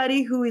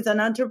anybody who is an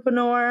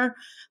entrepreneur?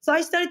 So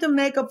I started to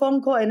make a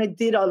phone call, and I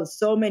did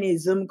so many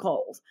Zoom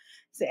calls,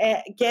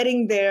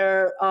 getting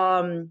their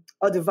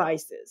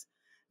advices.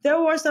 There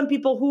were some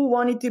people who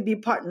wanted to be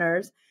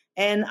partners,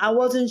 and I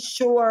wasn't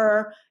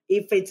sure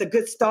if it's a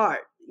good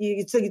start.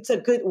 It's a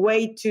good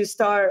way to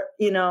start,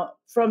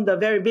 from the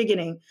very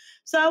beginning.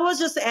 So I was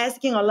just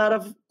asking a lot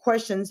of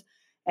questions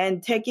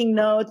and taking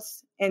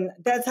notes, and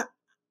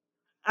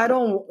I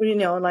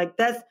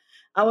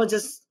was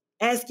just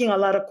asking a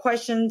lot of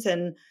questions,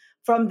 and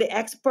from the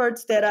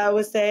experts that I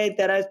would say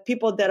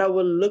people that I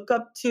would look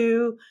up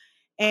to,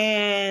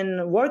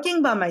 and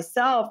working by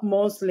myself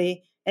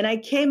mostly. And I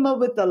came up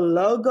with the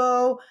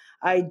logo.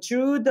 I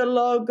drew the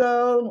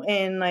logo,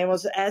 and I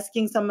was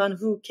asking someone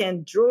who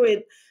can draw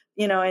it,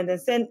 and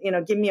then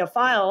give me a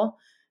file.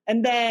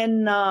 And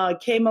then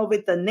came up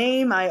with the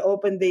name. I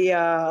opened the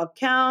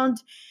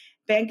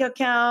bank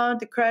account,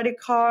 the credit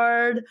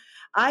card.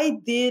 I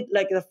did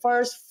like the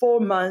first 4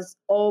 months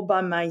all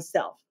by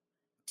myself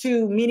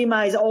to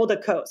minimize all the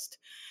cost.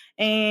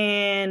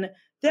 And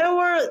there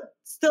were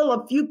still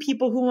a few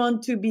people who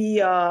want to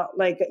be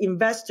like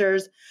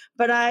investors,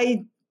 but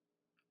I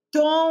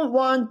don't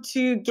want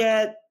to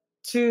get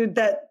to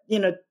that,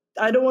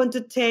 I don't want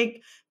to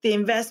take the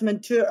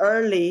investment too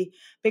early,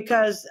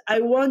 because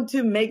I want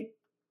to make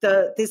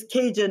this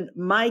Cajun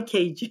my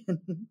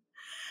Cajun.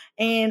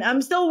 And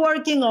I'm still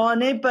working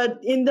on it, but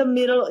in the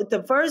middle,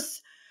 the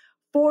first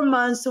 4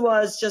 months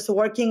was just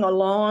working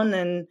alone,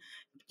 and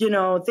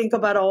think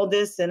about all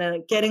this,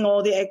 and getting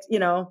all the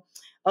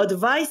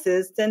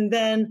advices. And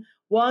then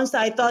once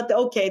I thought,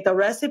 okay, the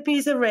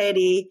recipes are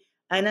ready,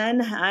 and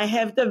then I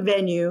have the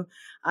venue,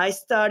 I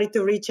started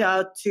to reach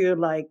out to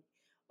like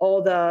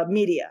all the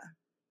media,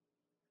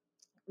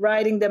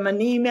 writing them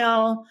an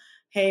email.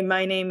 Hey,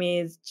 my name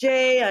is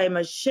Jay. I'm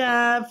a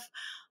chef.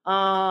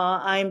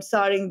 I'm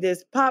starting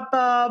this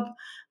pop-up,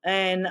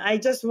 and I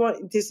just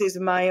this is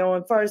my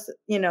own first,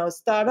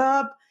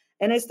 startup.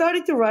 And I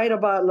started to write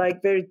about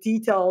like very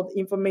detailed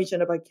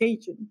information about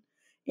Cajun.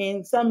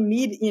 And some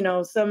media,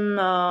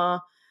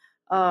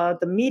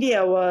 the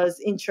media was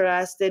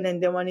interested,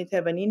 and they wanted to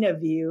have an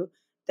interview.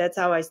 That's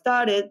how I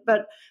started.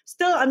 But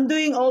still, I'm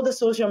doing all the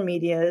social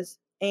medias,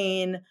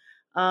 and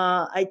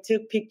I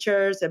took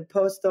pictures and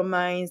post on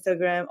my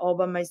Instagram all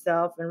by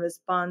myself and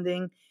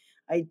responding.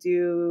 I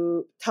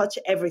do touch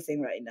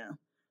everything right now,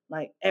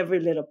 like every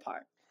little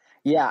part.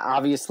 Yeah,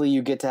 obviously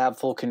you get to have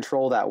full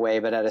control that way,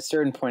 but at a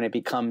certain point it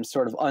becomes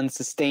sort of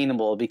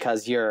unsustainable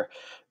because you're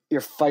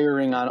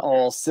firing on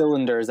all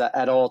cylinders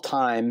at all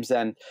times,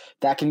 and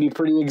that can be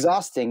pretty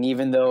exhausting,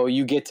 even though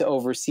you get to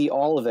oversee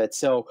all of it.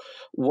 So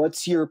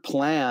what's your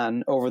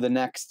plan over the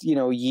next,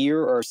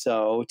 year or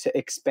so to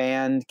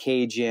expand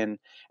KJUN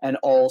and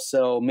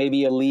also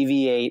maybe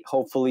alleviate,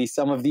 hopefully,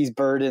 some of these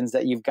burdens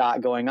that you've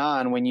got going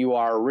on when you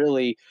are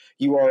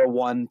a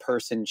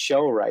one-person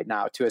show right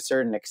now to a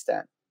certain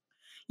extent?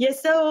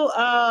 Yes, so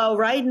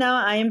right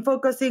now I am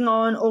focusing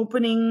on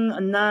opening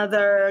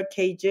another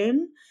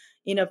KJUN.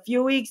 In a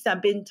few weeks,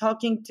 I've been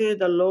talking to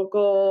the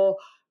local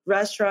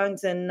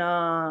restaurants and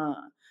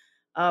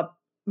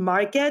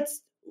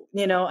markets,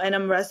 and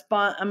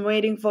I'm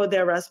waiting for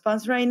their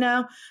response right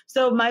now.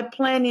 So my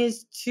plan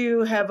is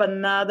to have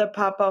another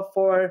pop-up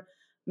for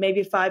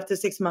maybe 5 to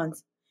 6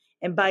 months.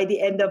 And by the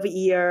end of the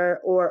year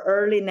or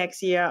early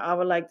next year, I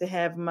would like to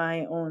have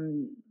my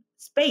own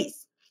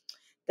space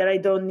that I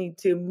don't need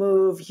to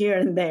move here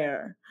and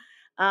there.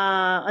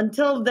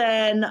 Until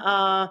then,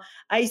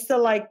 I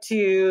still like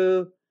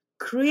to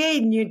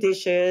create new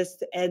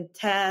dishes and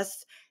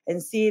test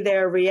and see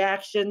their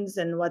reactions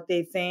and what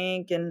they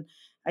think. And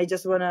I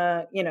just want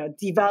to,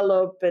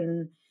 develop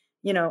and,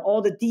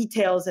 all the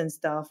details and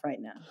stuff right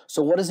now.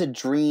 So what does a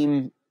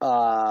dream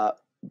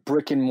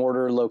brick and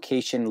mortar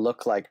location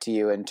look like to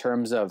you in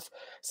terms of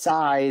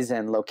size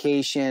and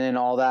location and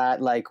all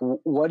that? Like,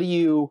 what do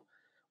you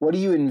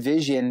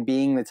envision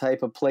being the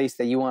type of place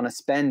that you want to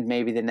spend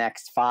maybe the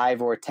next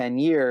 5 or 10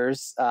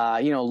 years,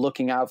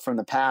 looking out from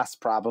the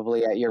past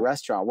probably at your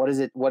restaurant?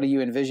 What do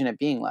you envision it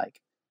being like?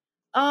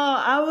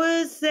 I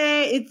would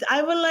say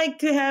I would like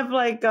to have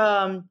like,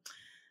 I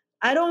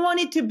don't want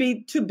it to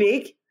be too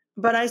big,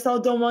 but I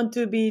also don't want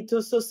to be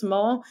so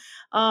small.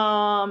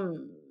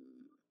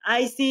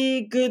 I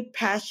see good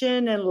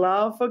passion and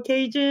love for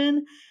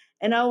Cajun,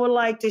 and I would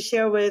like to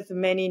share with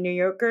many New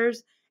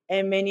Yorkers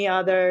and many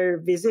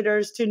other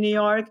visitors to New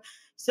York.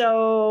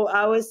 So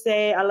I would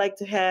say I like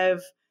to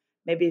have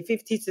maybe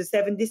 50 to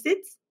 70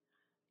 seats,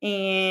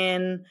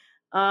 and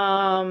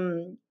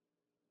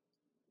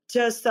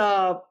just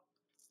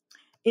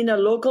in a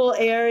local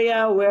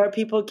area where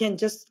people can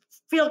just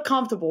feel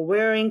comfortable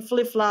wearing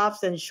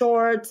flip-flops and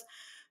shorts,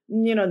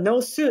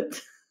 no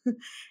suit.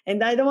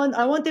 And I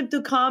want them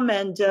to come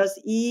and just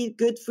eat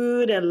good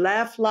food and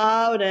laugh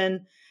loud.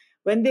 And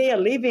when they are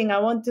leaving, I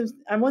want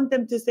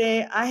them to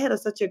say, I had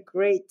such a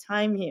great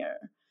time here.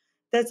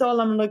 That's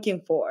all I'm looking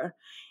for.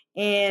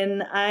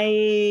 And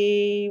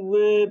I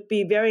would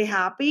be very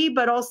happy,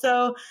 but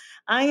also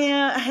I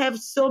have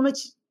so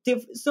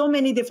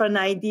many different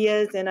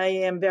ideas, and I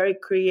am very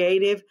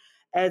creative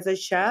as a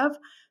chef.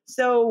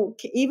 So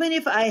even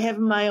if I have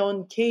my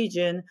own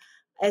Cajun,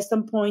 at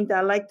some point I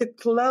like to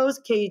close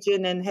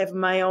Cajun and have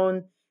my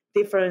own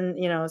different,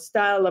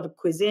 style of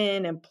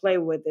cuisine and play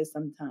with it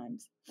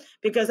sometimes.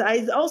 Because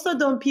I also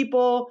don't want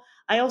people to,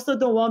 I also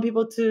don't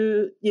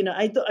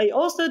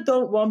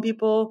want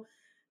people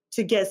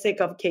to get sick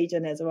of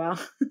Cajun as well.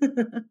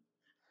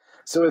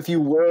 So if you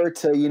were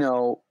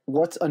to,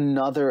 what's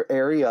another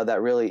area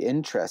that really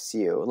interests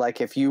you? Like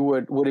if you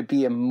would it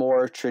be a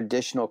more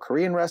traditional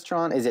Korean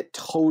restaurant? Is it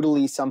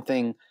totally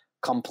something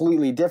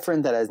completely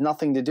different that has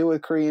nothing to do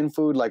with Korean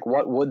food? Like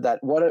what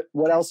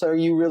else are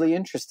you really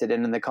interested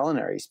in the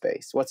culinary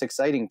space? What's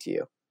exciting to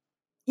you?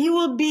 It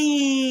will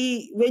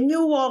be when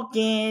you walk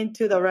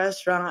into the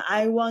restaurant,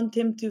 I want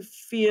him to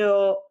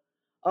feel,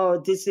 oh,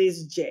 this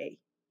is Jae.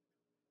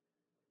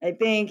 I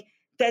think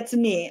that's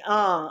me.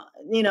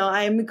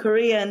 I'm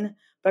Korean,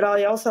 but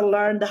I also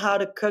learned how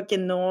to cook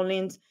in New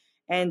Orleans,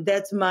 and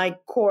that's my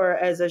core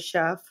as a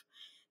chef.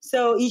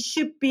 So it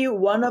should be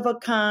one of a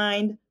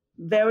kind,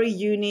 very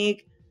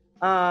unique,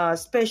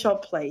 special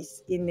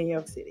place in New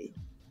York City.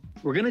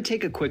 We're going to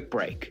take a quick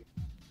break.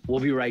 We'll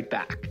be right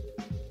back.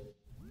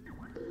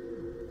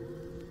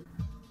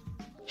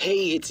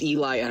 Hey, it's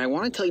Eli, and I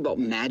want to tell you about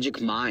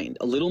Magic Mind,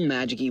 a little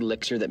magic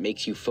elixir that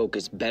makes you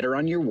focus better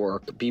on your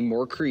work, be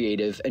more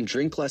creative, and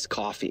drink less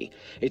coffee.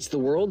 It's the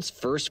world's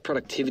first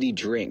productivity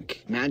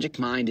drink. Magic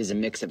Mind is a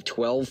mix of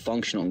 12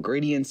 functional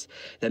ingredients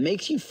that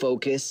makes you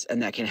focus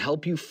and that can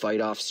help you fight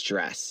off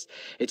stress.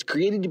 It's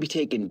created to be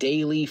taken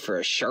daily for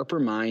a sharper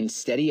mind,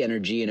 steady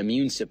energy, and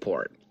immune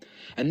support.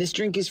 And this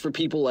drink is for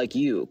people like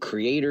you,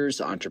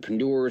 creators,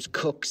 entrepreneurs,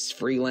 cooks,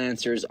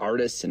 freelancers,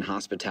 artists, and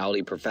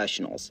hospitality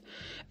professionals.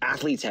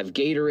 Athletes have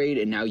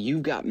Gatorade, and now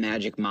you've got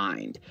Magic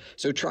Mind.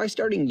 So try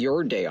starting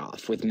your day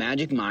off with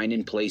Magic Mind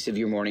in place of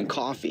your morning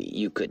coffee.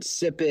 You could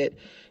sip it,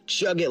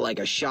 chug it like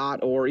a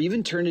shot, or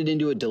even turn it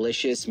into a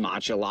delicious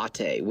matcha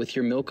latte with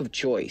your milk of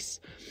choice.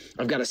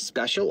 I've got a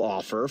special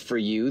offer for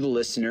you, the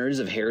listeners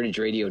of Heritage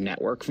Radio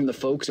Network, from the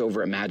folks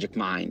over at Magic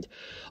Mind.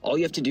 All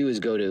you have to do is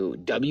go to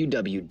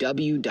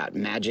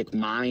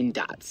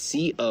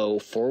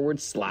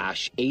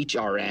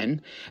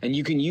www.magicmind.co/HRN, and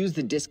you can use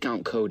the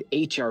discount code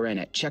HRN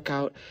at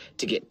checkout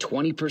to get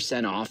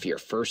 20% off your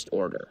first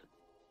order.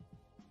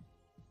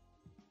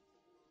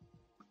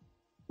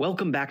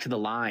 Welcome back to The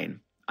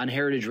Line on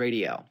Heritage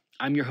Radio.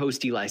 I'm your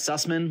host, Eli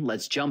Sussman.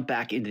 Let's jump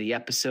back into the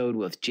episode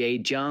with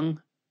Jae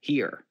Jung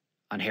here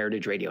on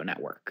Heritage Radio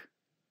Network.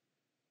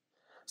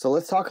 So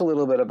let's talk a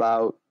little bit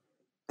about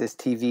this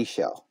TV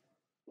show.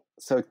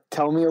 So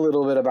tell me a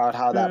little bit about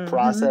how that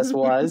process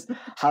was.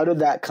 How did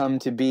that come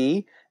to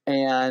be?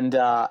 And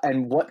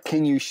what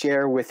can you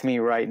share with me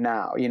right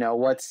now?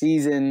 What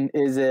season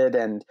is it?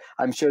 And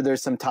I'm sure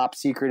there's some top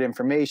secret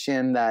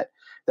information that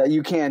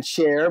you can't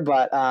share,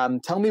 but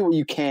tell me what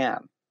you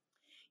can.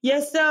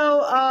 Yes.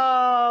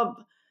 So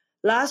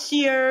last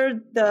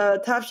year,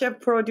 the Top Chef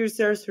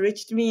producers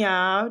reached me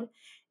out,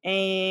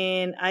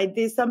 and I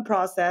did some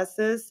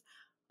processes.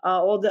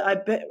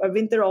 I've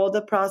been through all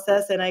the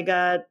process, and I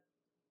got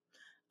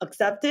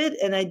accepted.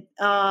 And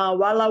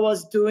while I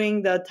was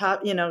doing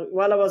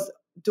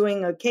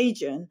doing a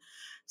Cajun,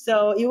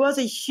 so it was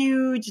a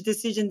huge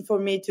decision for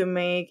me to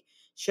make.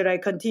 Should I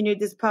continue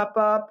this pop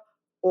up,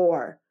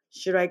 or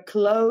should I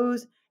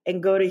close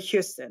and go to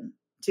Houston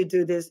to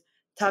do this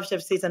Top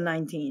Chef season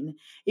 19?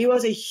 It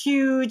was a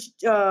huge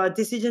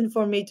decision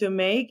for me to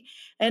make,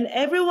 and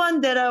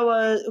everyone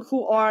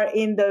who are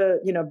in the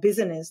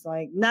business,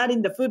 like not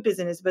in the food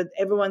business, but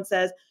everyone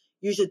says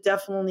you should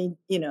definitely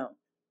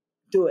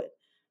do it.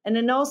 And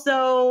then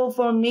also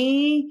for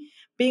me,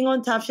 being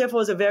on Top Chef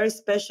was a very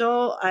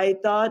special, I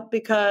thought,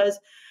 because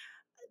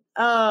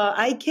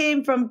I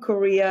came from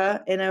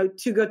Korea and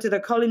to go to the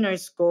culinary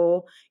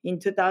school in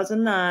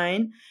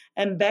 2009.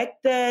 And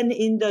back then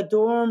in the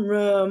dorm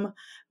room,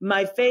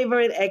 my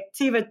favorite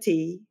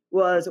activity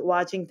was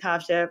watching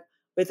Top Chef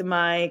with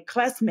my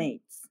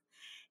classmates.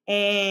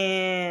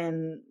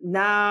 And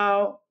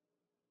now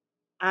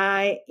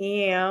I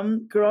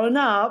am grown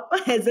up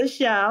as a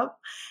chef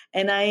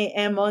and I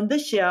am on the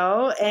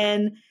show.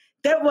 And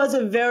that was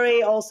a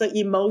very also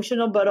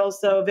emotional, but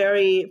also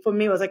very, for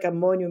me, it was like a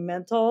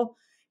monumental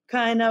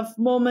kind of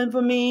moment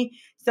for me.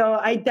 So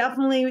I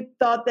definitely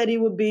thought that it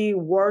would be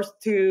worth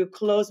to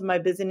close my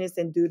business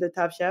and do the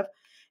Top Chef.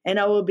 And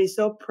I will be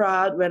so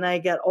proud when I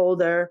get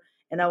older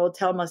and I will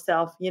tell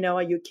myself, you know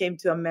what, you came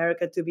to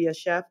America to be a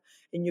chef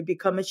and you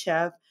become a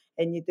chef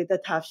and you did the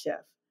Top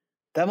Chef.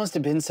 That must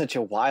have been such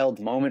a wild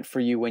moment for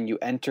you when you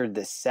entered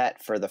the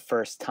set for the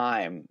first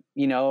time.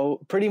 You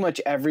know, pretty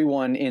much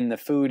everyone in the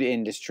food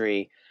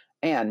industry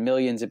and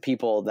millions of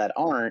people that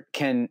aren't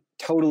can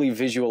totally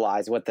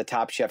visualize what the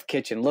Top Chef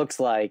kitchen looks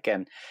like.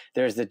 And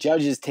there's the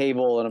judges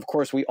table. And of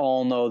course, we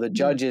all know the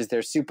judges,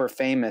 they're super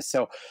famous.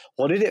 So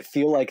what did it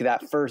feel like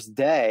that first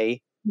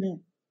day?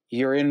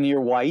 You're in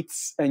your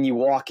whites and you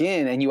walk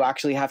in and you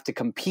actually have to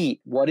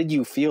compete. What did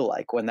you feel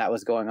like when that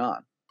was going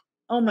on?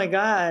 Oh my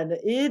God,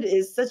 it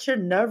is such a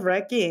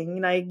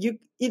nerve-wracking.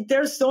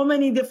 There's so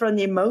many different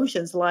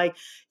emotions. Like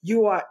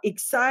you are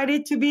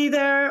excited to be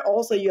there.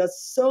 Also, you are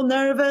so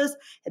nervous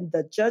and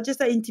the judges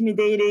are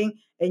intimidating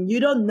and you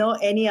don't know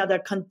any other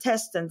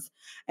contestants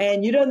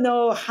and you don't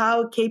know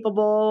how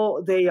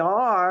capable they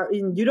are.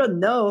 And you don't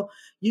know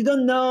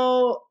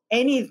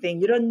anything.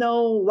 You don't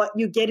know what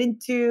you get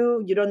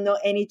into. You don't know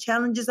any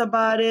challenges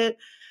about it.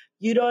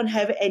 You don't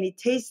have any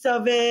taste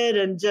of it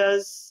and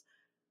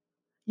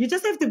you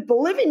just have to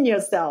believe in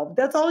yourself.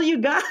 That's all you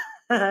got.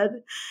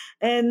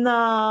 And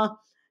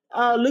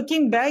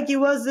looking back, it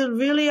was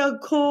really a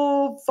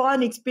cool,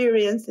 fun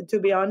experience, to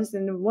be honest,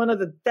 and one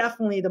of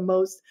definitely the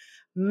most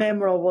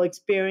memorable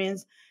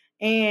experience.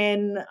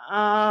 And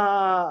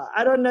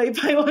I don't know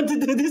if I want to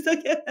do this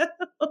again.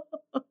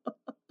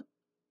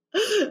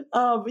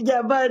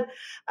 Yeah, but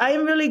I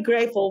am really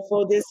grateful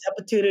for this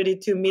opportunity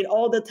to meet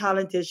all the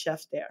talented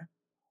chefs there.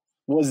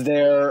 Was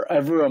there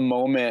ever a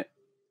moment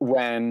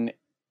when,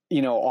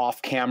 you know,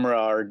 off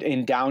camera or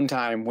in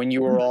downtime when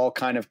you were all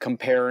kind of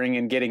comparing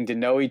and getting to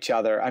know each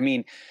other? I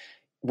mean,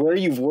 where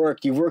you've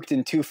worked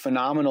in two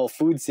phenomenal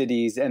food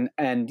cities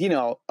and, you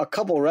know, a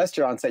couple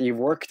restaurants that you've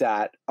worked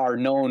at are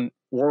known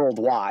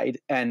worldwide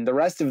and the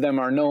rest of them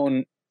are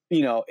known,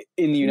 you know,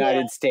 in the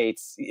United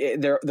States.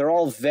 They're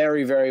all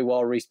very, very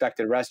well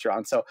respected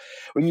restaurants. So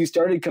when you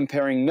started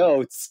comparing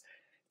notes,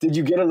 did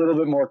you get a little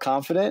bit more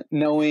confident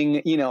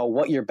knowing, you know,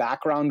 what your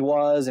background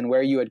was and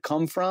where you had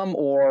come from,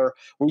 or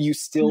were you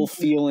still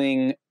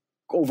feeling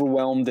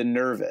overwhelmed and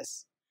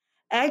nervous?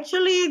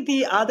 Actually,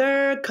 the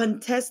other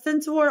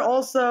contestants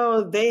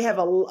they have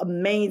an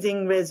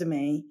amazing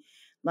resume.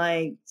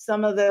 Like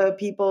some of the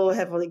people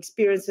have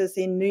experiences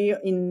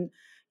in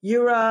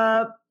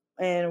Europe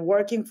and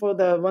working for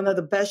one of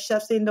the best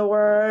chefs in the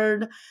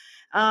world.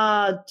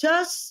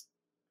 Just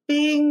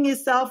being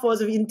itself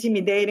was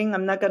intimidating,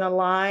 I'm not going to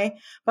lie.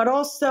 But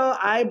also,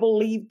 I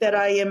believe that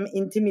I am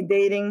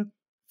intimidating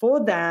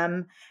for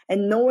them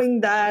and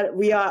knowing that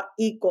we are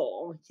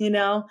equal, you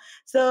know?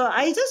 So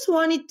I just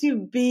wanted to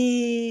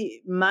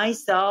be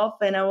myself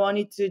and I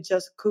wanted to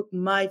just cook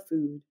my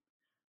food,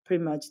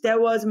 pretty much. That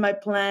was my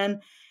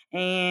plan.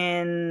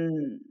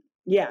 And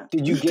yeah.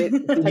 Did you get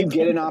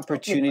an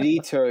opportunity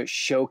to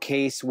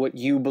showcase what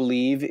you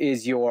believe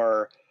is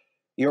your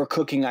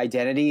cooking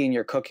identity and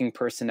your cooking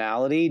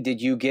personality?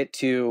 Did you get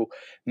to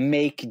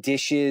make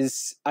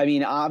dishes? I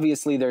mean,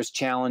 obviously there's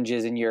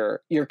challenges and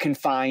you're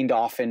confined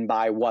often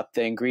by what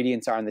the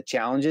ingredients are and the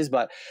challenges,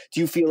 but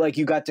do you feel like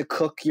you got to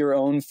cook your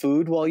own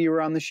food while you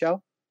were on the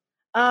show?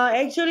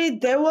 Actually,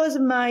 that was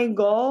my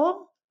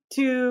goal,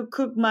 to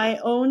cook my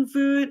own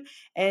food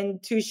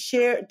and to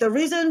share. The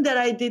reason that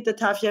I did the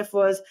Top Chef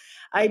was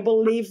I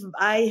believe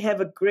I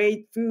have a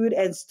great food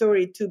and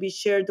story to be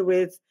shared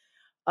with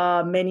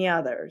many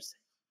others.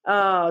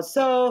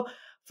 So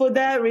for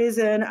that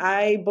reason,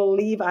 I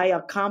believe I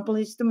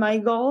accomplished my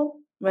goal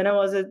when I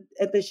was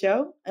at the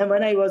show and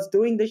when I was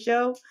doing the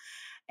show.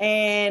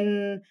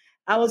 And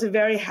I was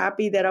very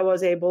happy that I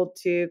was able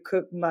to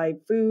cook my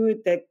food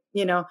that,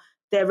 you know,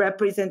 that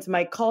represents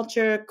my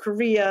culture,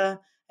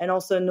 Korea, and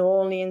also New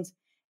Orleans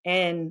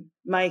and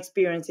my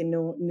experience in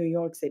New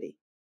York City.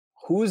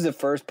 Who's the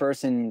first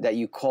person that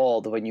you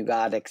called when you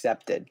got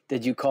accepted?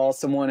 Did you call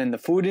someone in the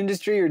food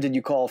industry or did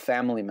you call a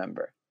family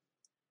member?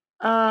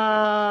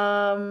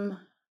 I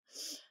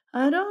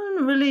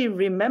don't really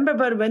remember,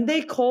 but when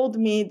they called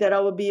me that I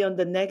would be on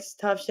the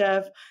next Top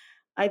Chef,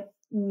 I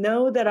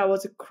know that I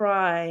was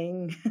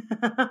crying.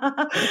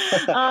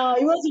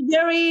 It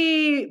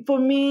was for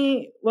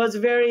me, was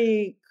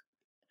very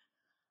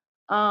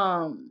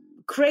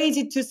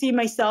crazy to see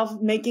myself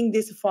making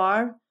this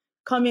far,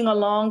 coming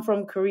along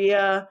from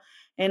Korea.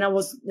 And I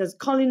was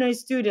just culinary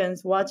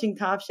students watching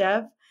Top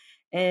Chef.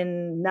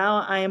 And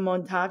now I am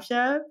on Top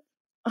Chef.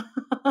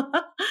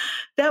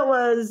 That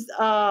was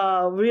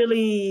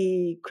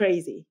really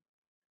crazy.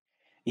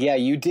 Yeah,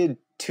 you did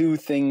two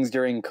things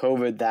during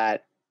COVID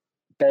that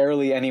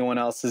barely anyone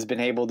else has been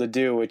able to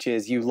do, which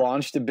is you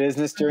launched a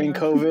business during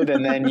COVID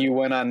and then you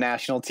went on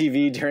national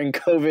TV during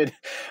COVID.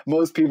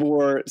 Most people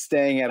were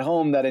staying at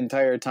home that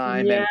entire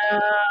time. Yeah.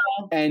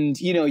 And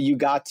you know, you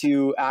got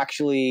to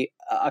actually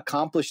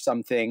accomplish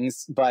some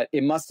things, but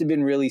it must have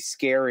been really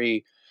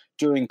scary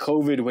during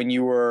COVID when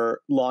you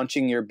were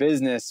launching your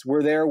business.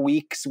 Were there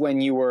weeks when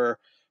you were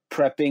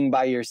prepping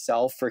by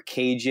yourself for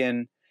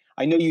KJUN?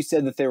 I know you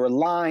said that there were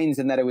lines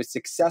and that it was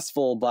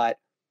successful, but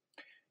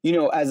you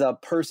know, as a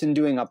person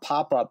doing a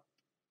pop-up,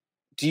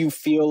 do you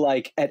feel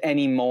like at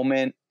any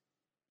moment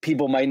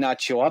people might not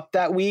show up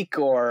that week,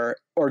 or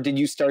did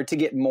you start to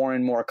get more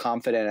and more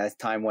confident as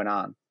time went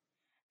on?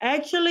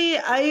 Actually,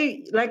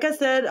 like I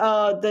said,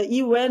 the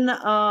event,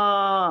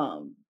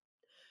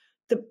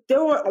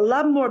 there were a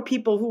lot more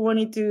people who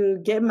wanted to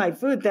get my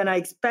food than I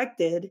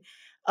expected.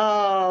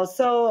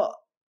 So,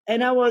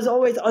 and I was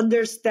always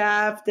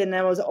understaffed, and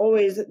I was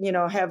always,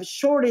 have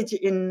shortage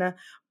in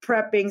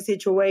prepping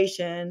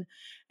situation.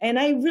 And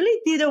I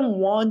really didn't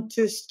want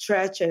to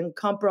stretch and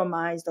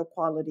compromise the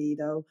quality,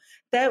 though.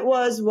 That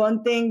was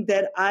one thing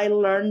that I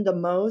learned the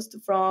most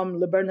from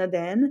Le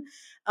Bernardin.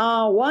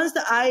 Once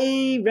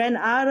I ran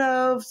out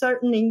of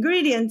certain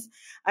ingredients,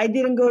 I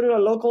didn't go to a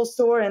local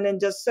store and then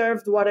just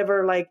served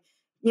whatever, like,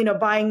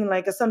 buying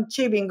like some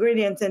cheap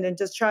ingredients and then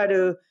just try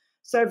to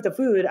serve the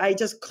food. I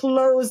just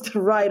closed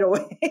right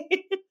away.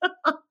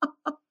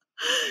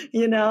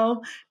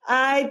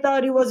 I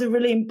thought it was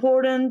really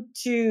important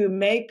to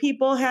make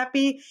people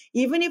happy.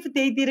 Even if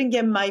they didn't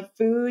get my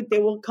food, they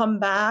will come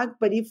back.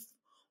 But if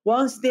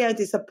once they are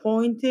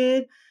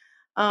disappointed,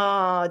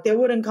 they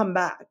wouldn't come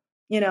back,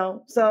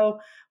 So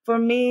for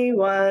me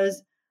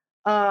was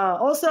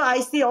also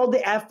I see all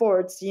the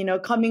efforts,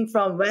 coming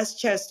from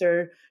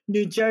Westchester,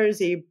 New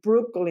Jersey,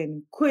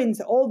 Brooklyn, Queens,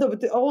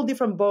 all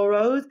different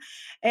boroughs,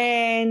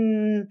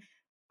 and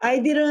I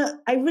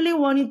really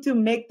wanted to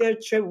make their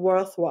trip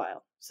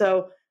worthwhile.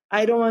 So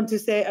I don't want to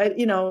say,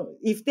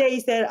 if they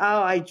said,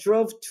 oh, I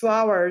drove 2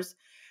 hours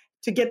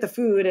to get the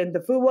food and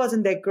the food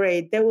wasn't that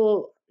great, they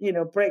will,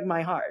 break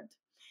my heart.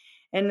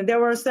 And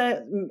there were,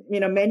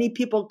 many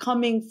people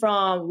coming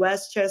from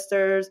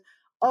Westchester's,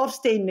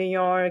 upstate New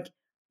York,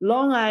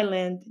 Long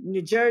Island,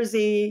 New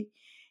Jersey.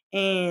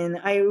 And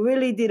I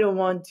really didn't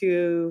want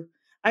to,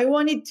 I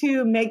wanted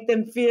to make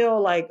them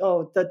feel like,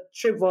 oh, the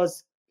trip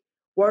was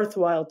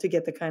worthwhile to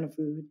get the kind of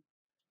food.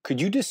 Could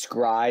you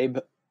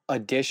describe a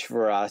dish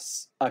for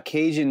us, a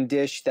Cajun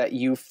dish that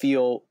you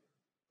feel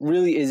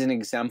really is an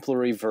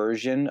exemplary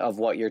version of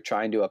what you're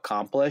trying to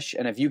accomplish?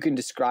 And if you can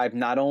describe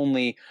not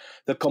only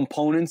the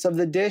components of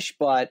the dish,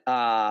 but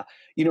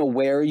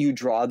where you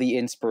draw the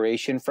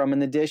inspiration from in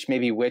the dish,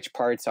 maybe which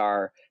parts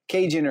are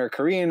Cajun or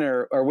Korean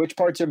or which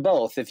parts are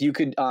both. If you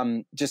could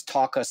just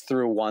talk us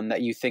through one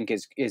that you think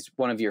is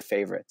one of your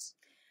favorites.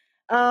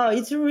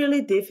 It's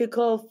really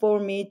difficult for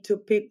me to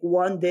pick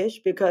one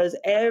dish because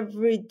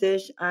every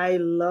dish I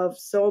love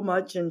so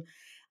much. And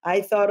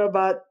I thought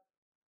about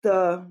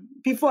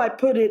before I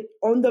put it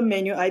on the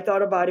menu, I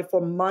thought about it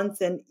for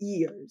months and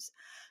years.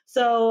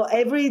 So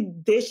every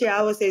dish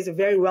I would say is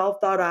very well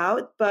thought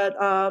out. But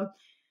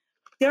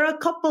there are a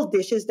couple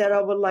dishes that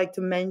I would like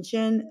to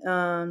mention.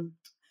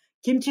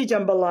 Kimchi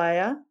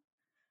jambalaya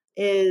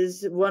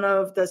is one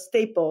of the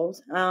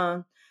staples.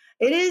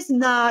 It is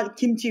not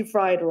kimchi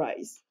fried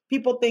rice.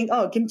 People think,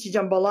 oh, kimchi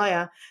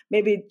jambalaya,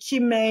 maybe she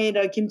made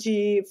a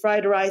kimchi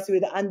fried rice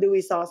with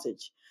andouille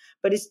sausage.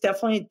 But it's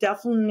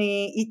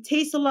definitely, it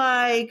tastes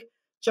like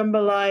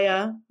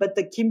jambalaya, but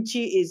the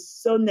kimchi is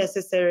so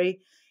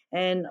necessary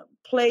and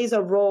plays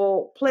a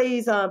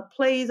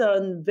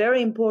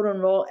very important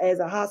role as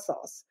a hot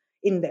sauce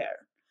in there.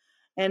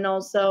 And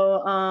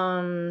also,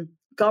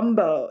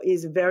 gumbo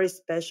is very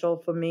special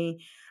for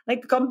me.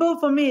 Like gumbo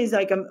for me is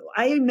like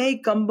I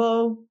make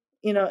gumbo,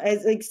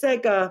 as it's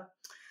like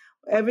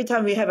every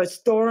time we have a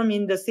storm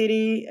in the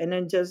city, and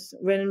then just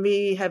when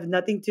we have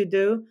nothing to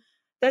do,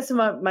 that's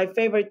my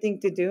favorite thing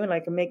to do,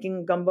 like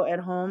making gumbo at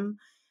home.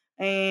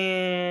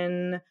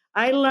 And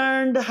I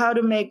learned how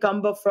to make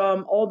gumbo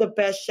from all the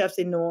best chefs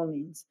in New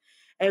Orleans.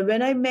 And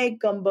when I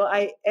make gumbo,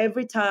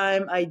 every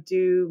time I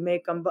do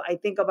make gumbo, I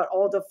think about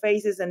all the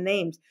faces and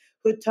names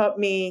who taught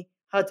me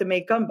how to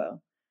make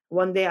gumbo.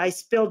 One day I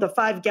spilled the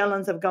 5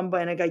 gallons of gumbo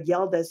and I got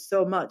yelled at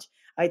so much.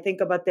 I think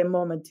about that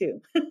moment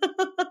too.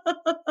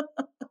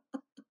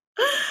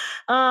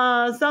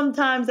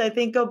 Sometimes I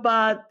think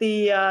about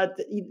the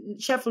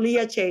Chef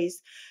Leah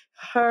Chase,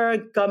 her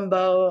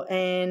gumbo,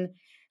 and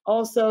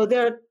also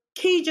there are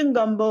Cajun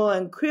gumbo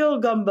and Creole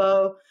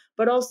gumbo,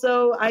 but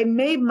also I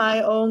made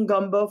my own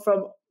gumbo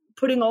from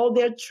putting all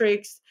their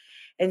tricks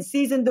and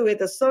seasoned it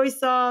with a soy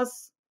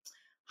sauce,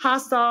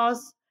 hot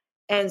sauce,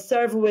 and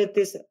served with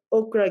this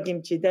okra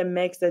kimchi that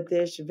makes the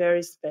dish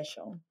very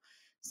special.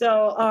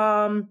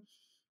 So,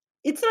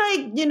 it's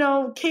like,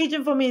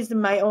 Cajun for me is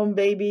my own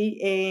baby.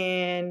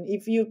 And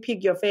if you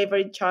pick your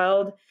favorite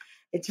child,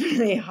 it's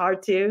really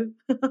hard to.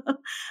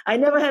 I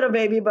never had a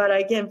baby, but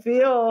I can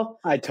feel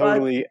I get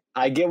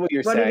what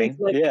you're what it is saying.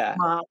 like. Yeah.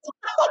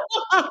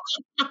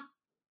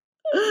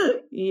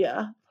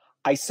 Yeah.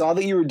 I saw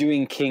that you were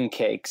doing king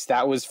cakes.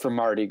 That was for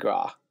Mardi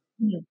Gras.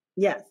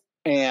 Yes.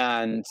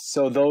 And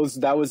so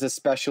that was a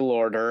special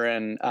order,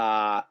 and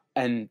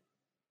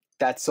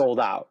that sold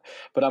out.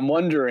 But I'm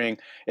wondering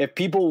if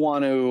people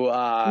want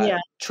to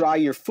try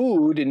your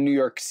food in New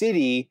York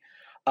City,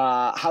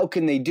 how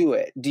can they do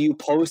it? Do you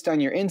post on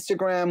your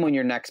Instagram when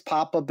your next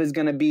pop-up is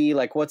going to be?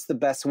 Like, what's the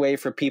best way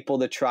for people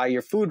to try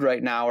your food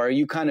right now? Or are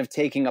you kind of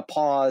taking a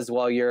pause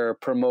while you're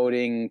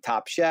promoting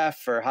Top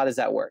Chef, or how does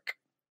that work?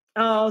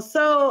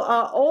 So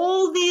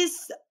all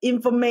this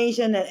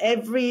information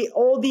and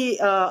all the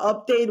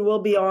update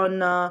will be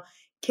on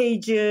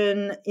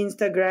KJUN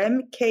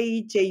Instagram,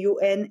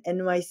 KJUN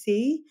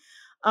NYC.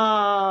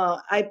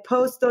 I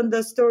post on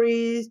the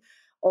stories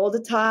all the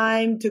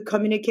time to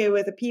communicate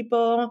with the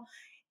people.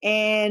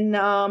 And,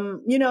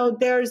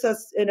 there's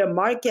a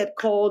market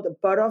called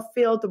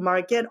Butterfield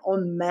Market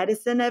on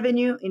Madison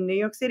Avenue in New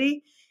York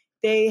City.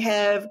 They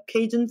have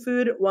Cajun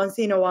food once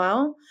in a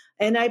while.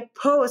 And I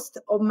post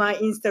on my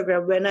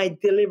Instagram when I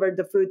deliver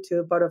the food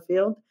to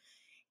Butterfield.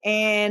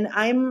 And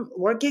I'm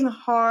working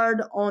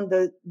hard on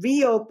the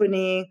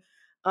reopening.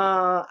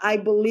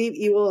 I believe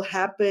it will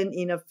happen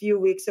in a few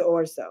weeks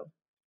or so.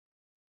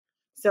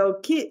 So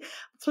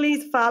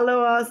please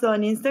follow us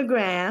on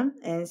Instagram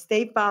and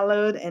stay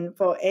followed and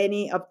for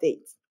any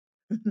updates.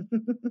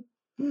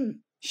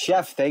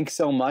 Chef, thanks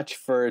so much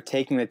for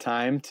taking the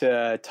time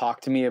to talk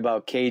to me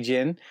about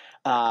KJUN.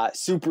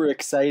 Super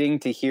exciting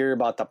to hear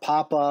about the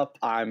pop-up.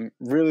 I'm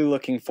really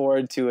looking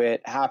forward to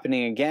it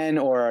happening again,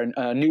 or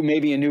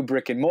maybe a new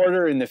brick and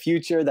mortar in the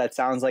future. That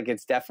sounds like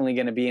it's definitely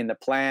going to be in the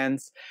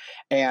plans.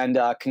 And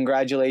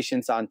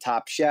congratulations on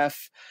Top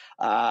Chef.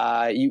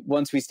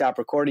 Once we stop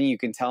recording, you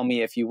can tell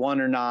me if you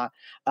won or not.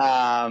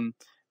 And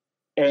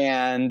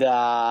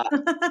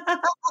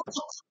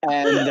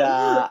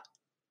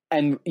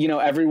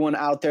everyone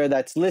out there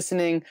that's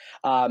listening,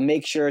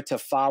 make sure to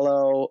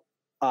follow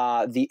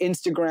the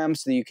Instagram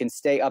so that you can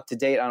stay up to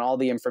date on all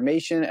the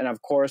information. And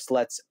of course,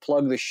 let's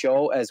plug the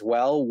show as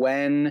well.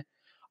 When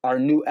are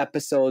new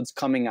episodes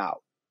coming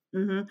out?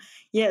 Mm-hmm.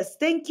 Yes,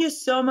 thank you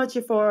so much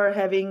for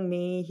having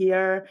me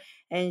here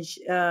and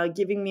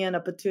giving me an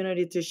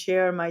opportunity to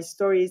share my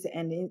stories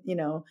and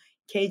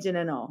Cajun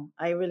and all.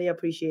 I really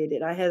appreciate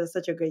it. I had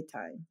such a great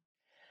time.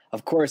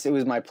 Of course, it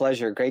was my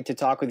pleasure. Great to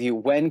talk with you.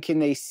 When can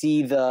they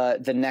see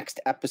the next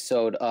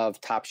episode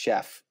of Top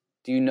Chef?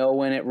 Do you know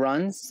when it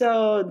runs?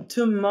 So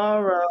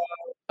tomorrow.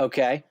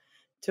 Okay.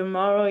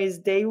 Tomorrow is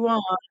day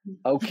one.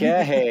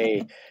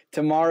 Okay.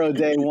 Tomorrow,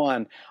 day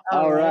one.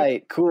 All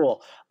right.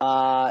 Cool.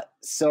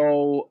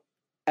 So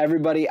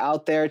everybody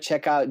out there,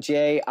 check out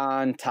Jae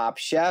on Top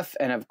Chef.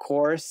 And of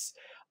course,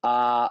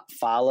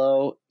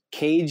 follow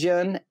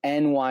KJUN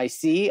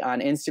NYC on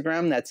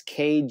Instagram. That's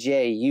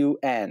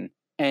KJUN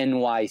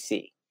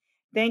NYC.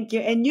 Thank you.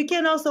 And you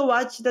can also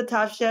watch the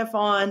Top Chef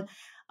on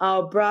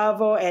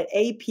Bravo at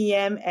 8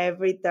 p.m.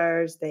 every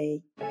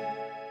Thursday.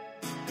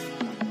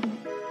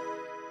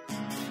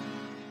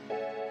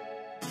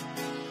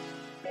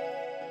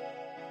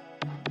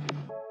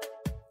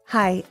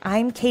 Hi,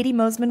 I'm Katie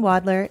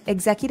Mosman-Wadler,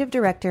 Executive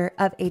Director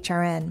of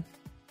HRN.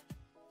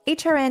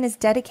 HRN is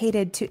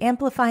dedicated to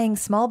amplifying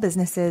small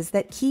businesses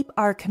that keep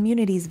our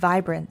communities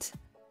vibrant.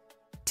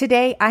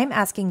 Today, I'm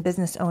asking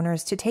business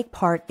owners to take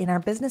part in our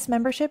business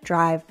membership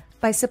drive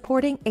by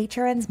supporting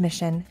HRN's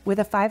mission with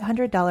a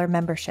 $500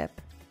 membership.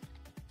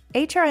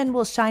 HRN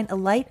will shine a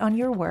light on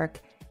your work,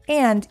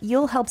 and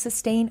you'll help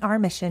sustain our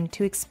mission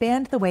to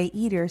expand the way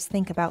eaters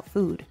think about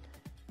food.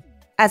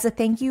 As a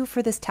thank you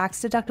for this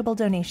tax-deductible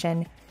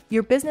donation,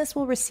 your business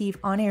will receive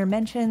on-air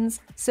mentions,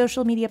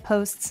 social media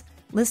posts,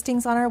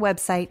 listings on our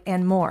website,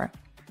 and more.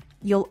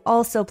 You'll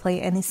also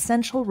play an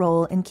essential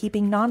role in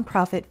keeping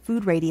nonprofit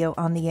food radio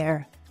on the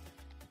air.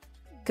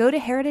 Go to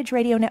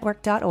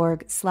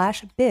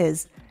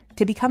heritageradionetwork.org/biz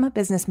to become a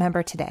business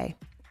member today.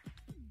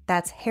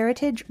 That's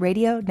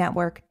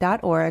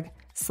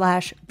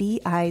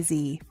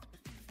heritageradionetwork.org/biz.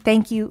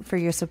 Thank you for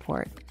your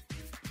support.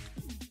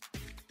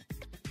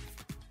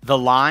 The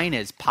Line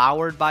is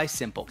powered by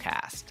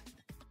Simplecast.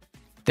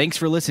 Thanks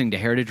for listening to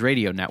Heritage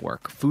Radio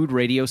Network, food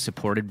radio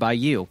supported by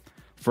you.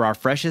 For our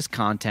freshest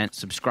content,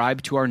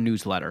 subscribe to our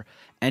newsletter.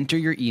 Enter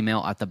your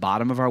email at the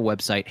bottom of our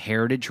website,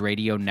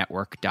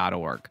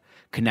 heritageradionetwork.org.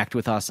 Connect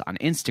with us on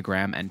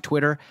Instagram and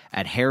Twitter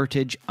at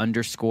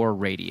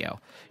heritage_radio.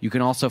 You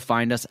can also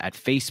find us at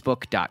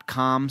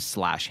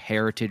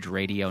facebook.com/Heritage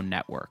Radio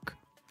Network.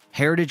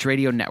 Heritage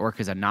Radio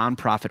Network is a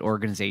nonprofit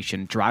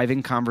organization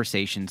driving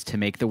conversations to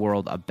make the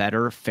world a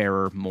better,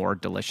 fairer, more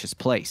delicious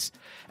place.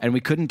 And we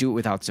couldn't do it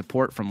without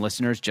support from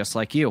listeners just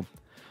like you.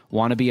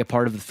 Want to be a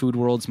part of the food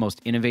world's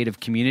most innovative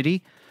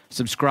community?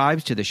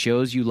 Subscribe to the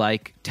shows you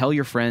like, tell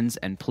your friends,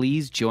 and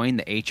please join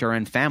the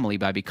HRN family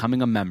by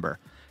becoming a member.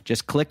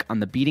 Just click on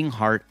the beating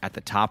heart at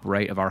the top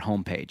right of our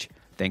homepage.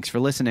 Thanks for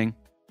listening.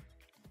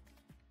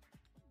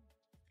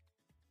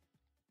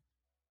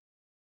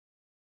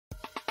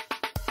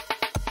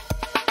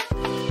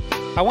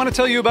 I want to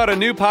tell you about a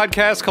new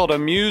podcast called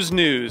Amuse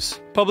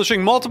News.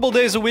 Publishing multiple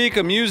days a week,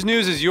 Amuse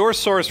News is your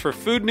source for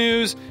food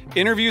news,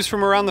 interviews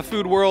from around the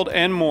food world,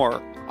 and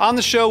more. On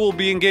the show, we'll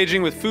be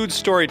engaging with food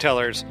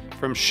storytellers,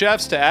 from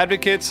chefs to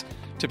advocates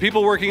to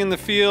people working in the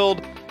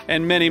field,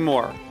 and many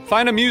more.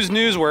 Find Amuse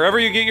News wherever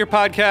you get your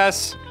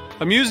podcasts.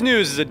 Amuse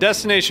News is a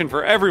destination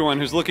for everyone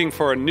who's looking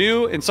for a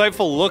new,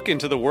 insightful look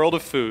into the world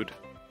of food.